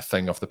a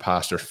thing of the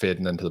past or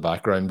fading into the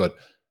background, but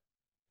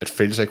it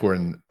feels like we're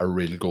in a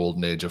real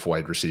golden age of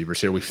wide receivers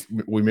here.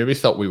 We maybe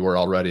thought we were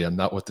already in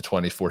that with the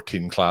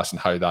 2014 class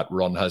and how that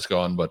run has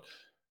gone, but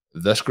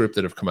this group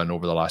that have come in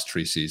over the last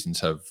 3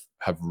 seasons have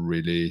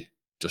really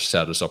just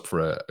set us up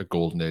for a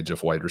golden age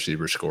of wide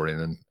receiver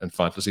scoring in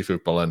fantasy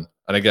football and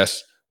I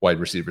guess wide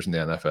receivers in the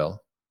NFL.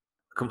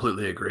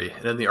 Completely agree.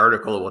 And in the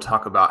article, it will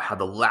talk about how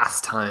the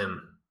last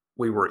time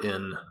we were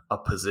in a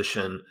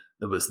position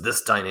that was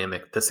this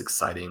dynamic, this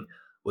exciting,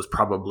 was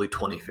probably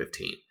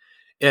 2015.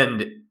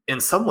 And in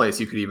some ways,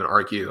 you could even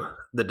argue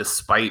that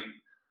despite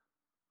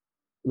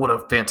what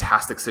a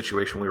fantastic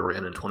situation we were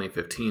in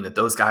 2015, that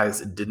those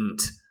guys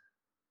didn't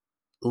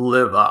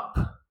live up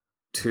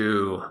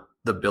to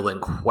the billing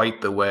quite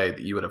the way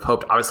that you would have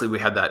hoped. Obviously, we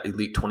had that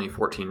elite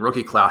 2014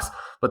 rookie class,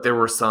 but there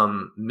were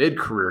some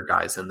mid-career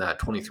guys in that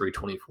 23,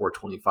 24,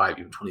 25,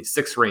 even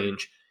 26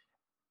 range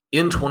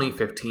in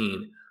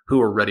 2015 who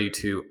were ready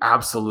to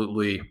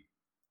absolutely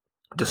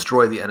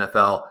destroy the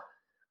NFL.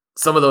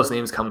 Some of those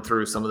names come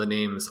through, some of the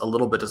names a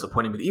little bit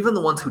disappointing, but even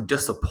the ones who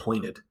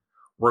disappointed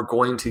were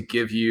going to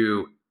give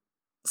you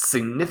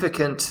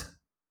significant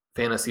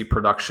fantasy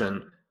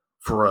production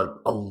for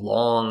a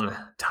long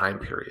time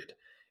period.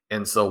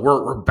 And so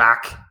we're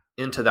back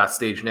into that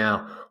stage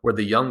now where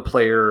the young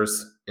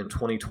players in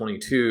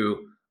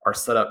 2022 are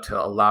set up to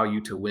allow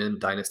you to win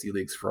dynasty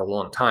leagues for a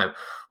long time.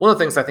 One of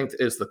the things I think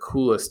is the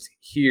coolest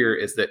here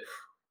is that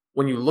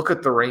when you look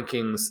at the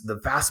rankings, the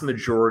vast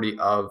majority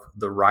of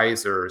the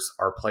risers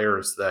are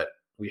players that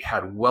we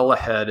had well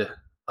ahead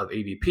of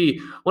ADP.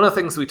 One of the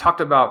things we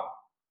talked about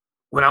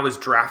when I was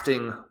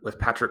drafting with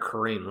Patrick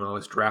Kareem, when I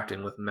was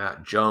drafting with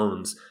Matt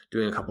Jones,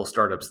 doing a couple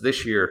startups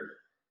this year,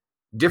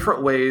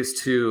 different ways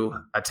to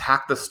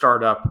attack the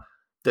startup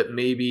that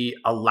maybe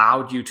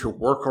allowed you to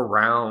work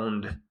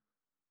around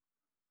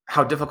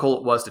how difficult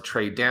it was to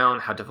trade down,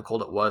 how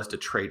difficult it was to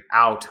trade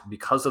out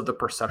because of the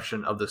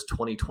perception of this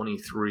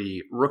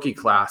 2023 rookie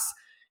class,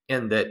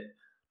 and that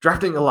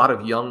drafting a lot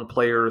of young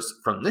players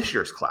from this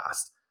year's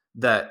class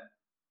that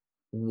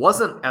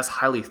wasn't as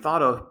highly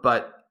thought of,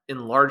 but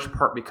in large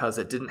part because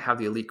it didn't have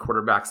the elite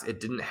quarterbacks, it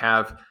didn't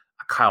have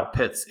a Kyle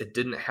Pitts, it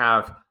didn't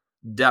have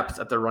depth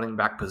at the running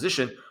back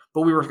position,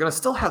 but we were going to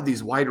still have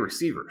these wide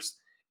receivers.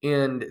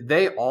 And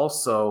they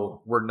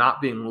also were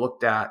not being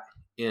looked at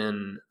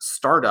in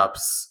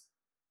startups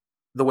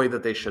the way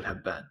that they should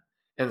have been.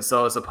 And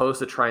so as opposed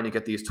to trying to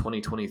get these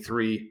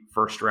 2023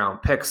 first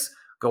round picks,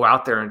 go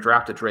out there and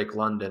draft a Drake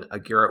London, a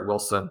Garrett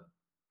Wilson,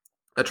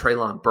 a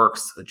Treylon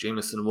Burks, a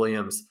Jameson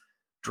Williams,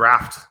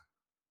 draft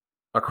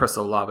a Chris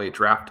Olave,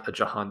 draft a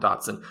Jahan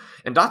Dotson.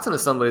 And Dotson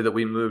is somebody that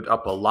we moved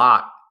up a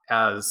lot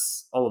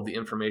as all of the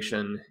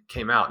information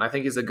came out. And I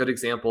think he's a good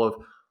example of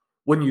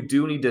when you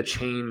do need to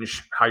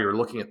change how you're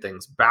looking at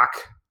things. Back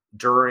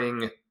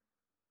during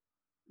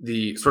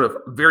the sort of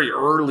very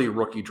early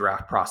rookie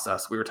draft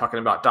process, we were talking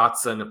about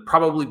Dotson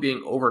probably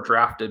being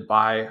overdrafted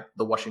by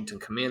the Washington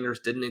Commanders,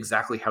 didn't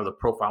exactly have the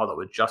profile that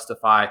would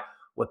justify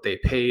what they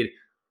paid,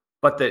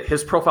 but that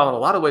his profile in a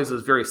lot of ways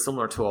is very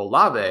similar to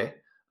Olave,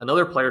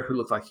 another player who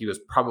looked like he was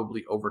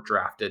probably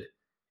overdrafted,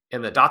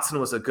 and that Dotson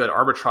was a good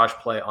arbitrage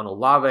play on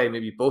Olave.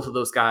 Maybe both of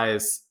those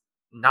guys,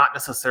 not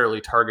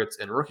necessarily targets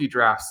in rookie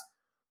drafts,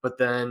 but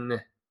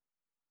then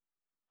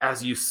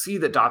as you see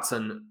that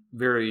Dotson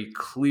very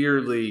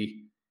clearly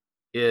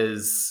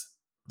is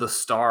the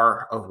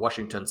star of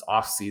Washington's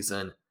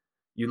offseason,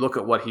 you look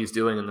at what he's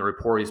doing and the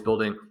rapport he's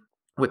building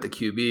with the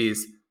QBs,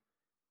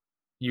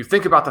 you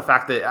think about the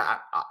fact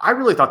that I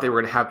really thought they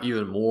were going to have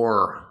even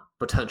more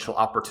potential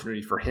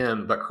opportunity for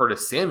him, but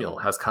Curtis Samuel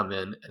has come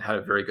in and had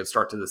a very good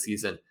start to the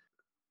season.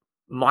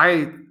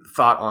 My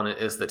thought on it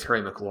is that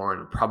Terry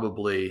McLaurin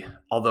probably,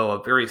 although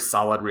a very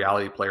solid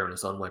reality player in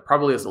his own way,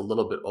 probably is a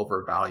little bit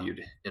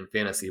overvalued in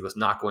fantasy, was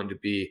not going to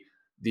be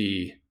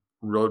the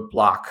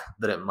roadblock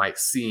that it might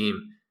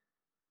seem.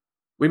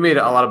 We made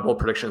a lot of bold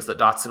predictions that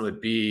Dotson would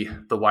be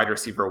the wide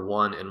receiver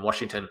one in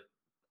Washington.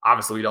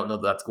 Obviously, we don't know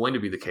that that's going to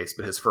be the case,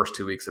 but his first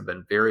 2 weeks have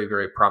been very,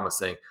 very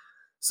promising.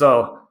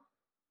 So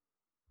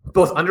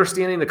both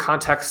understanding the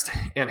context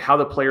and how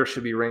the player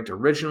should be ranked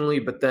originally,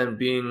 but then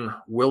being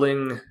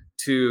willing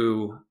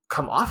to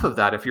come off of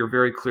that if you're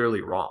very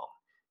clearly wrong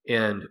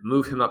and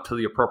move him up to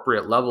the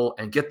appropriate level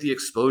and get the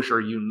exposure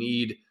you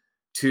need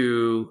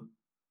to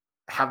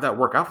have that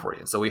work out for you.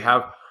 And so we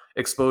have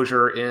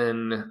exposure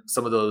in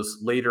some of those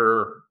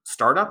later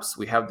startups.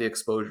 We have the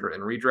exposure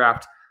in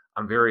redraft.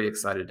 I'm very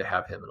excited to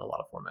have him in a lot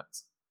of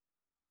formats.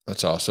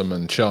 That's awesome.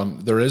 And Sean,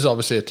 there is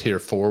obviously a tier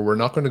 4. We're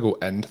not going to go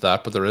into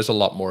that, but there is a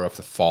lot more of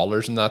the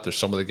fallers in that. There's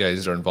some of the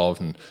guys that are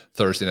involved in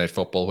Thursday Night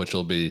Football, which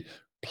will be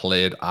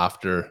played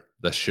after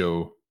the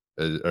show,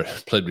 or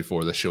played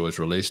before the show is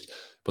released.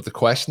 But the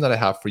question that I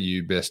have for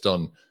you, based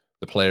on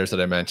the players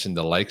that I mentioned,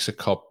 the likes of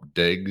Kupp,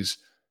 Diggs,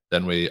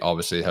 then we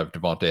obviously have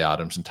Devontae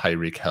Adams and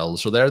Tyreek Hill.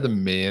 So they're the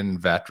main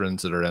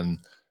veterans that are in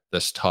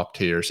this top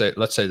tier.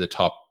 Let's say the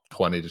top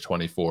 20 to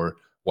 24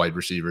 wide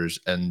receivers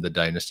in the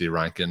dynasty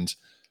rankings.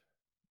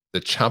 The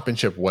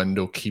championship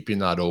window, keeping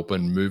that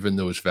open, moving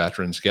those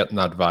veterans, getting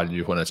that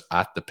value when it's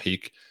at the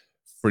peak.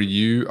 For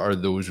you, are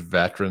those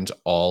veterans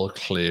all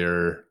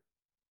clear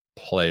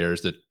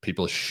players that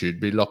people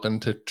should be looking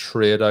to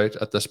trade out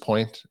at this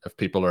point? If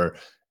people are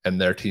in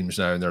their teams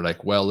now and they're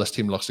like, well, this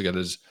team looks like it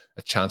has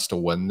a chance to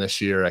win this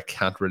year, I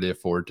can't really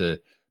afford to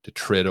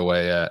trade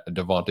away a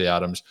Devontae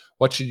Adams.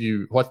 What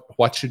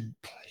should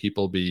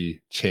people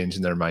be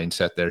changing their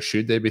mindset there?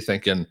 Should they be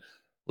thinking,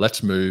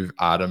 let's move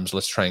Adams,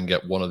 let's try and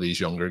get one of these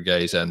younger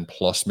guys in,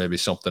 plus maybe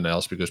something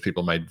else, because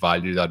people might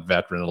value that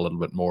veteran a little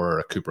bit more, or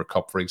a Cooper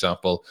Kupp, for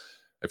example?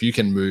 If you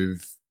can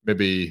move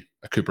maybe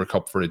a Cooper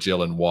Kupp for a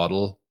Jalen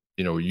Waddle,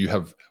 you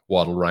have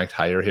Waddle ranked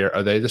higher here.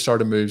 Are they the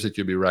sort of moves that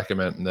you'd be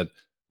recommending that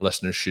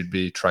listeners should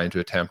be trying to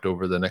attempt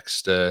over the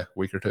next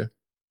week or two?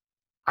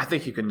 I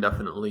think you can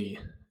definitely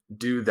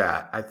do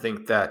that. I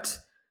think that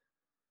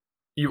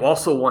you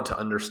also want to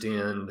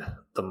understand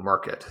the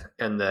market,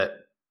 and that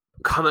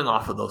coming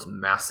off of those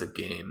massive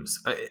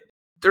games,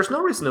 there's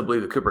no reason to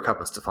believe that Cooper Kupp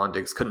and Stephon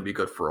Diggs couldn't be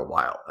good for a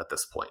while at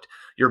this point.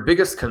 Your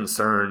biggest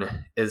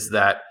concern is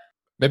that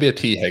maybe a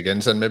T.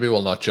 Higgins, and maybe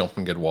we'll not jump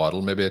and get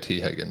Waddle, maybe a T.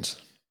 Higgins.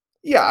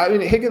 Yeah, I mean,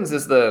 Higgins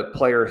is the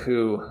player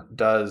who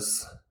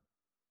does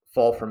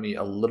fall for me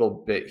a little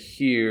bit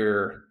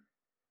here.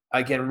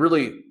 again,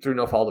 really through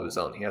no fault of his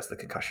own. He has the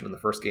concussion in the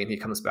first game. He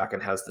comes back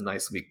and has the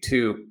nice week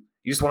 2.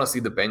 You just want to see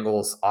the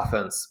Bengals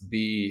offense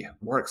be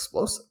more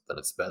explosive than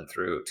it's been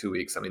through 2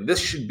 weeks. I mean, this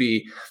should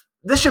be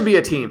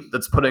a team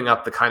that's putting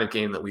up the kind of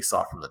game that we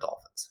saw from the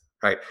Dolphins,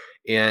 right?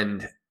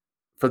 And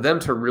for them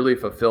to really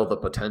fulfill the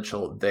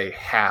potential they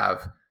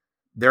have,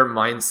 their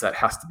mindset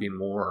has to be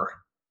more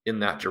in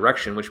that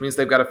direction, which means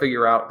they've got to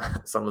figure out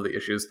some of the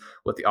issues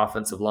with the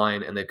offensive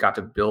line, and they've got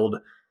to build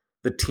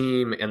the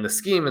team and the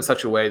scheme in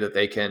such a way that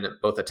they can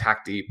both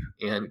attack deep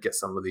and get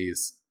some of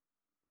these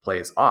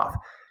plays off.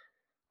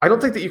 I don't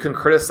think that you can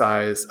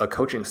criticize a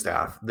coaching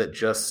staff that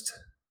just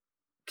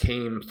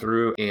came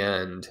through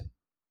and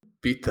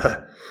beat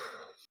the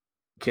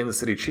Kansas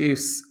City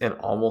Chiefs and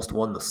almost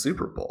won the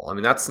Super Bowl. I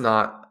mean, that's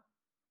not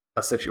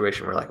a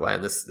situation where like,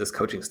 man, this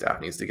coaching staff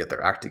needs to get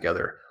their act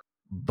together.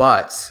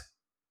 But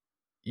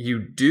you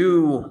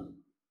do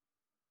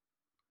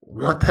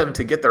want them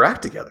to get their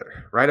act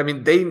together, right? I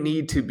mean, they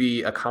need to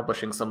be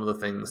accomplishing some of the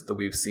things that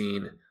we've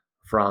seen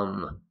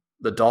from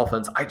the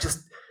Dolphins.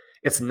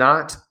 It's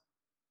not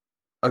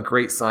a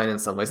great sign in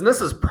some ways. And this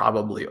is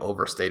probably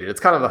overstated. It's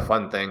kind of a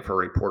fun thing for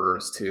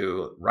reporters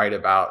to write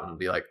about and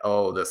be like,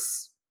 oh,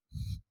 this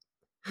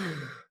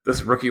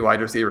rookie wide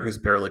receiver who's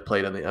barely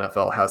played in the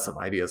NFL has some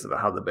ideas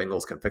about how the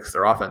Bengals can fix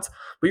their offense.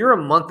 But you're a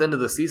month into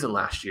the season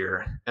last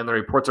year, and the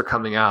reports are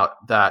coming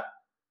out that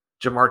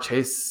Ja'Marr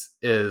Chase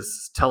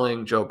is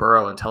telling Joe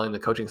Burrow and telling the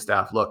coaching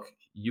staff, look,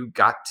 you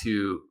got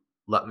to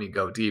let me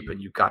go deep,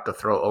 and you've got to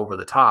throw over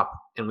the top,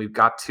 and we've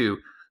got to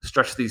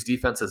stretch these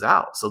defenses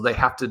out. So they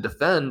have to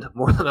defend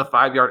more than a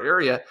 5-yard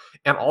area.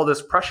 And all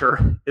this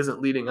pressure isn't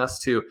leading us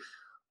to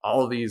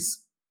all of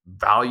these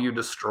value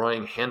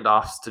destroying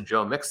handoffs to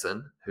Joe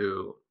Mixon,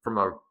 who from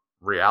a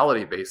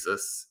reality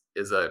basis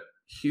is a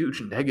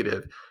huge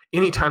negative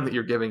anytime that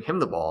you're giving him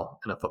the ball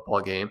in a football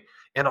game,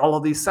 and all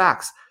of these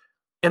sacks.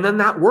 And then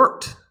that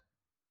worked,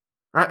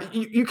 right?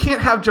 You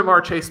can't have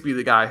Ja'Marr Chase be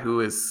the guy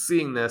who is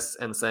seeing this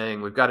and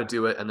saying, we've got to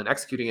do it, and then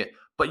executing it.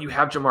 But you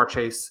have Ja'Marr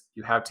Chase,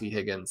 you have T.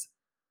 Higgins.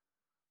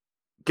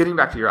 Getting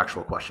back to your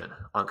actual question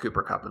on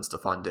Cooper Kupp and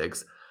Stephon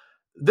Diggs,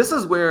 this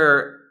is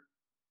where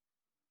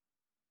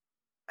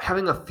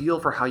having a feel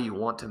for how you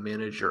want to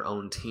manage your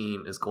own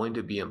team is going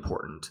to be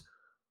important.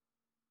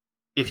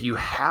 If you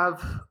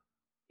have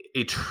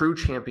a true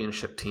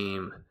championship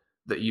team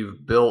that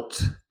you've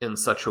built in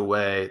such a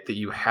way that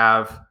you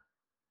have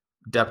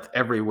depth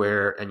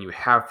everywhere and you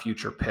have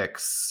future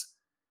picks,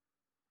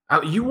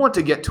 you want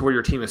to get to where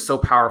your team is so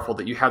powerful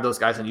that you have those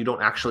guys and you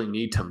don't actually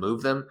need to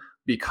move them,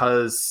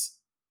 because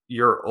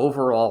your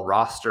overall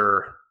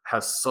roster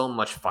has so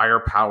much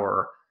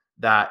firepower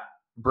that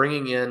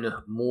bringing in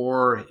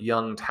more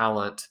young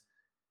talent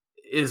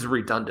is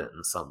redundant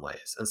in some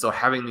ways. And so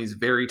having these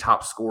very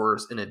top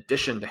scorers in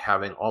addition to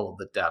having all of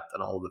the depth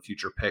and all of the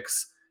future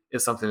picks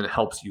is something that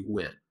helps you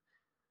win.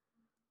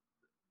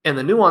 And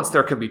the nuance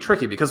there can be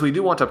tricky because we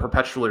do want to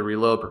perpetually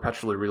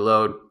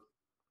reload.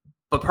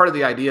 But part of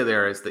the idea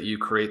there is that you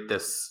create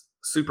this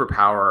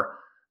superpower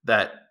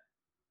that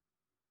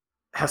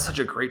has such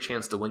a great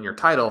chance to win your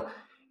title.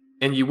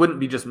 And you wouldn't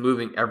be just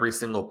moving every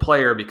single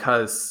player,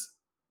 because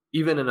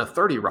even in a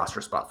 30 roster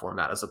spot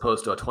format, as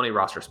opposed to a 20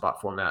 roster spot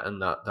format in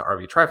the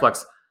RV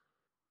Triflex,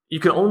 you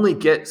can only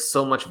get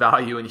so much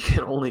value and you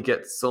can only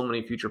get so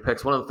many future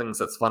picks. One of the things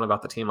that's fun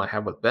about the team I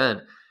have with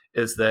Ben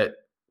is that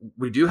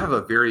we do have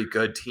a very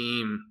good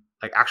team,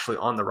 like actually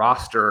on the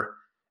roster.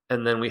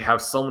 And then we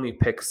have so many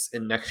picks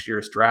in next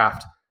year's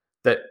draft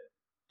that,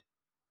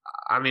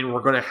 I mean,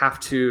 we're going to have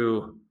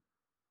to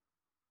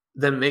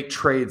then make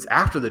trades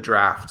after the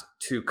draft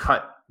to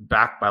cut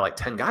back by like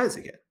 10 guys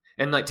again,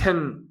 and like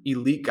 10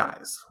 elite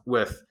guys.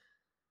 With,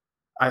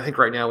 I think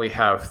right now we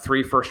have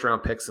 3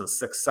 first-round picks and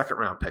 6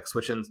 second-round picks,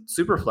 which in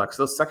Superflex,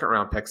 those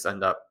second-round picks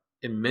end up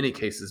in many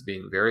cases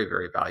being very,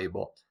 very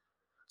valuable.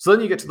 So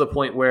then you get to the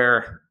point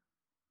where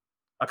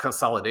a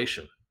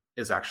consolidation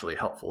is actually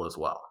helpful as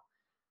well.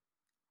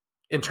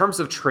 In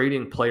terms of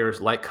trading players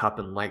like Kupp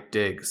and like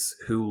Diggs,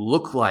 who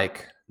look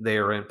like they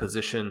are in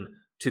position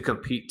to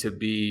compete to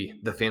be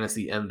the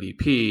fantasy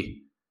MVP,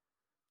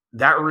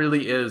 that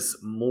really is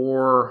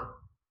more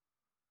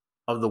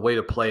of the way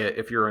to play it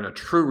if you're in a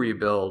true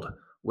rebuild,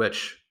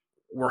 which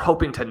we're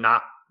hoping to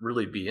not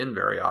really be in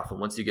very often.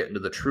 Once you get into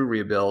the true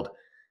rebuild,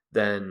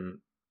 then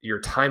your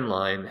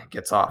timeline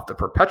gets off. The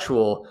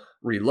perpetual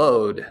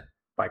reload,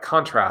 by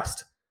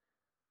contrast,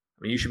 I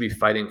mean, you should be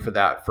fighting for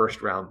that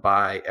first round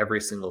bye every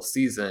single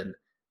season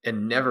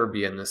and never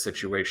be in this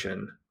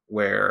situation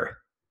where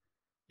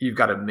you've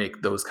got to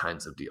make those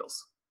kinds of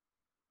deals.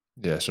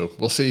 Yeah, so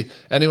we'll see.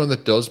 Anyone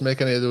that does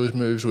make any of those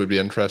moves would be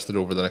interested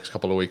over the next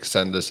couple of weeks.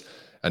 Send us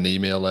an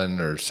email in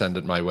or send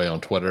it my way on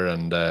Twitter,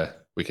 and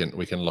we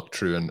can look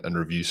through and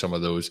review some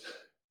of those.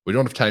 We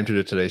don't have time to do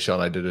it today,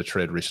 Sean. I did a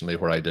trade recently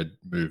where I did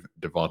move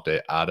Devontae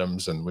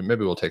Adams, and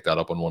maybe we'll take that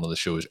up on one of the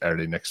shows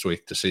early next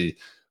week to see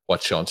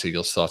what Sean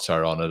Siegel's thoughts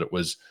are on it. It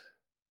was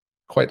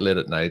quite late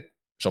at night,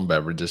 some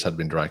beverages had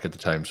been drank at the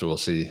time, so we'll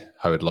see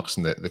how it looks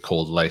in the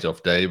cold light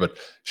of day. But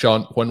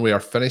Sean, when we are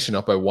finishing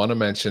up, I want to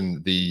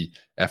mention the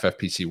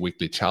FFPC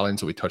Weekly Challenge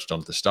that we touched on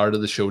at the start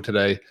of the show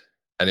today.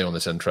 Anyone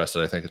that's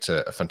interested, I think it's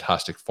a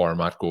fantastic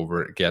format. Go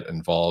over, get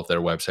involved.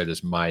 Their website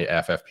is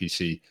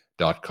myffpc.com.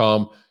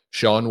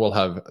 Sean will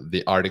have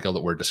the article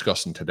that we're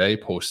discussing today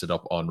posted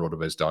up on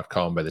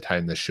rotoviz.com by the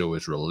time this show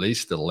is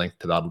released. The link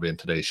to that will be in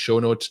today's show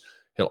notes.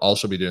 He'll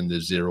also be doing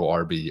the Zero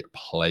RB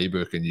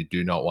playbook, and you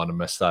do not want to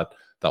miss that.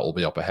 That will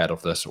be up ahead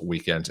of this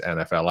weekend's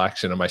NFL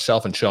action. And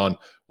myself and Sean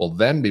will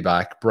then be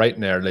back bright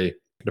and early,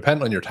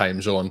 depending on your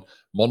time zone,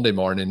 Monday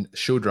morning.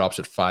 Show drops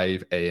at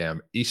 5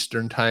 a.m.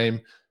 Eastern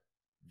time.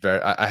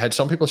 I had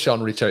some people,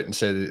 Sean, reach out and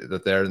say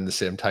that they're in the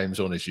same time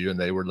zone as you, and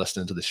they were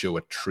listening to the show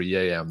at 3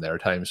 a.m. their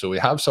time. So we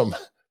have some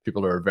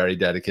people who are very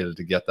dedicated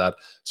to get that.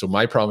 So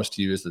my promise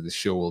to you is that the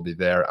show will be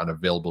there and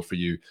available for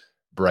you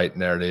bright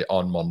and early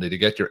on Monday to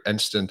get your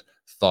instant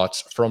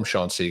thoughts from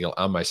Shawn Siegele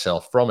and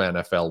myself from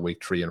NFL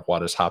Week 3 and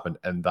what has happened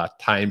in that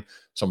time.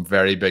 Some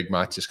very big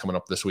matches coming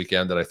up this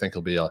weekend that I think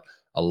will be a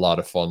lot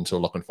of fun. So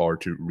looking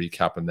forward to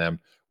recapping them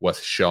with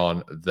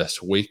Sean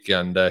this week.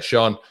 And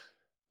Sean,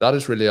 that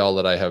is really all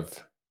that I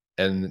have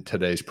in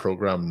today's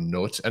program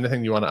notes.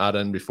 Anything you want to add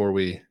in before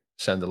we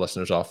send the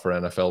listeners off for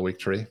NFL Week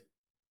 3?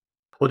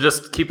 Well,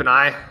 just keep an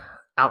eye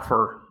out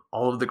for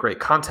all of the great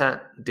content.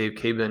 Dave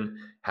Caban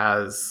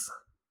has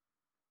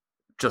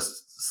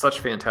just such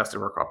fantastic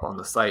work up on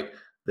the site.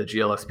 The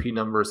GLSP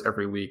numbers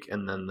every week,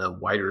 and then the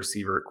wide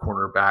receiver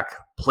cornerback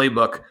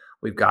playbook.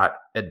 We've got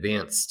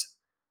advanced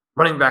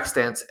running back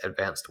stats,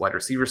 advanced wide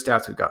receiver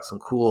stats. We've got some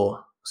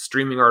cool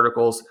streaming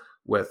articles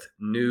with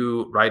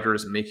new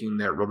writers making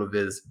their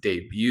RotoViz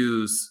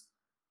debuts.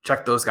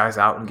 Check those guys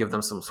out and give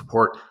them some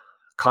support.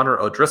 Connor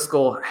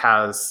O'Driscoll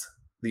has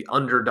the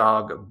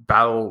Underdog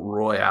Battle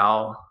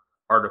Royale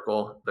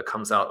article that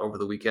comes out over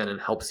the weekend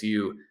and helps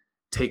you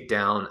take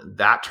down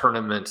that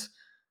tournament.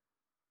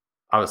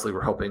 Obviously,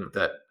 we're hoping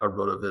that a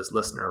RotoViz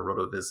listener, a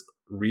RotoViz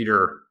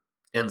reader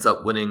ends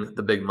up winning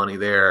the big money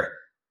there.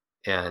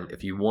 And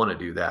if you want to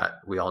do that,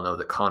 we all know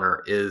that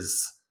Connor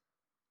is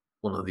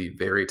one of the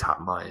very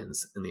top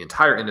minds in the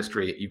entire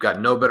industry. You've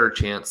got no better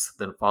chance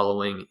than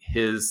following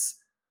his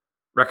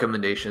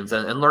recommendations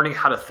and learning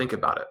how to think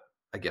about it,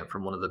 again,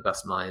 from one of the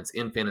best minds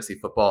in fantasy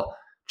football.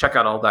 Check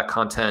out all that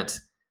content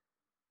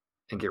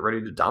and get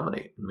ready to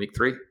dominate in Week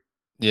 3.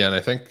 Yeah, and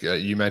I think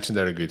you mentioned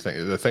there a good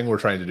thing. The thing we're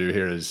trying to do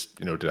here is,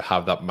 to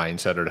have that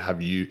mindset, or to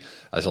have you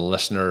as a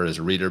listener, as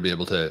a reader, be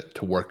able to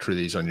work through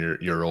these on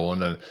your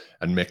own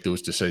and make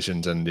those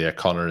decisions. And yeah,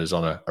 Connor is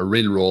on a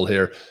real roll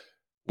here.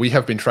 We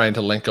have been trying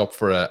to link up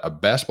for a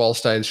baseball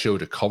style show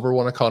to cover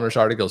one of Connor's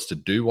articles, to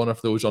do one of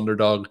those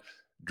underdog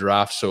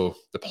drafts. So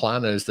the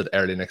plan is that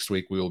early next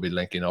week we will be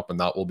linking up, and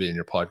that will be in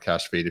your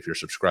podcast feed if you're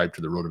subscribed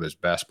to the RotoViz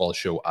Baseball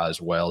Show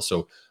as well.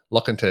 So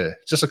looking to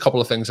just a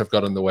couple of things I've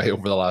got in the way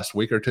over the last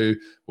week or two.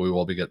 We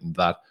will be getting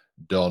that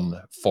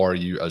done for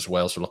you as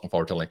well. So looking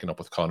forward to linking up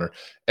with Connor.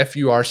 If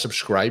you are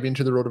subscribing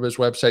to the RotoViz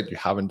website, you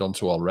haven't done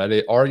so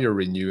already, or you're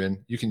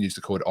renewing, you can use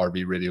the code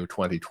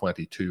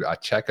RVRadio2022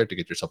 at checkout to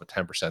get yourself a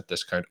 10%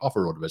 discount off a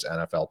RotoViz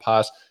NFL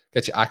Pass.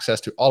 Get you access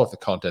to all of the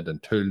content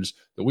and tools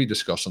that we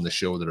discuss on the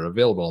show that are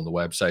available on the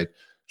website.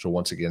 So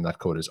once again, that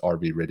code is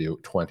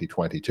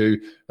RVRadio2022.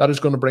 That is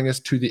going to bring us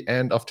to the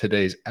end of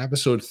today's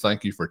episode.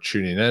 Thank you for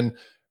tuning in.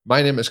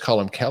 My name is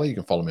Colin Kelly. You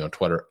can follow me on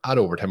Twitter at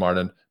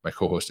OvertimeIreland. My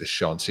co-host is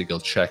Shawn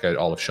Siegele. Check out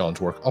all of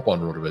Sean's work up on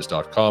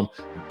rotoviz.com,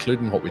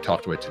 including what we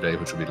talked about today,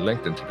 which will be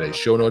linked in today's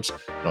show notes.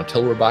 And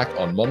until we're back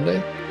on Monday,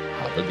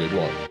 have a good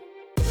one.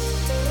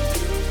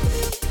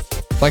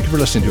 Thank you for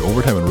listening to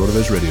Overtime on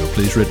RotoViz Radio.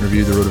 Please rate and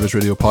review the RotoViz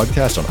Radio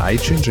podcast on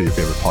iTunes or your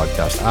favorite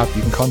podcast app.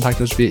 You can contact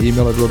us via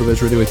email at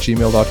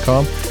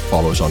rotovizradio@gmail.com.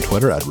 Follow us on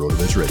Twitter at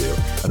RotoViz Radio.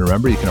 And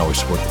remember, you can always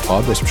support the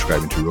pod by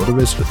subscribing to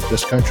RotoViz with a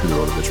discount through the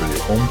RotoViz Radio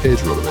homepage,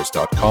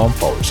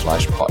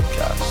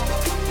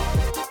 rotoviz.com/podcast.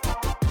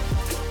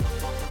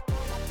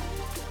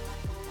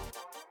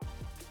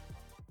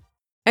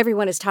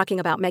 Everyone is talking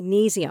about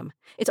magnesium.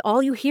 It's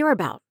all you hear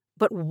about.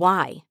 But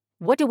why?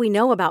 What do we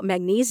know about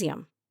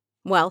magnesium?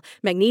 Well,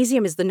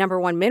 magnesium is the number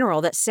one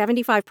mineral that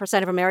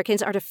 75% of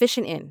Americans are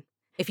deficient in.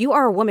 If you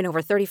are a woman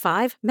over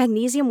 35,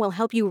 magnesium will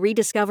help you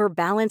rediscover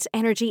balance,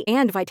 energy,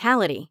 and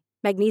vitality.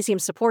 Magnesium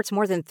supports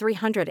more than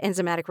 300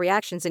 enzymatic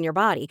reactions in your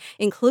body,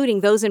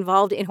 including those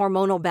involved in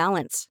hormonal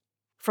balance.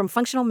 From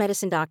functional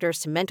medicine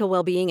doctors to mental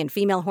well-being and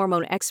female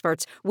hormone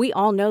experts, we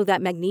all know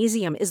that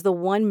magnesium is the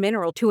one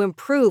mineral to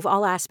improve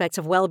all aspects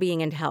of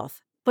well-being and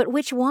health. But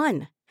which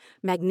one?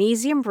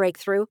 Magnesium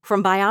Breakthrough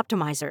from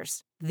Bioptimizers,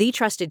 the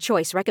trusted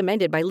choice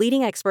recommended by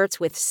leading experts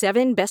with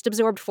 7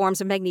 best-absorbed forms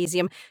of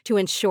magnesium to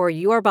ensure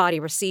your body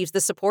receives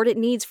the support it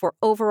needs for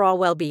overall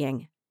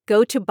well-being.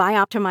 Go to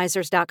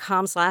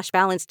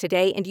bioptimizers.com/balance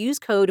today and use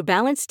code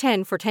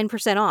BALANCE10 for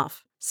 10%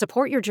 off.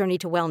 Support your journey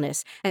to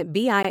wellness at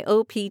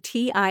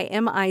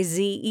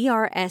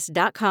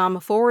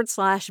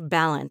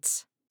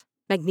bioptimizers.com/balance.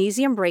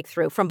 Magnesium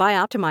Breakthrough from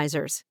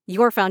Bioptimizers,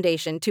 your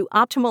foundation to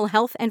optimal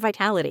health and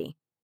vitality.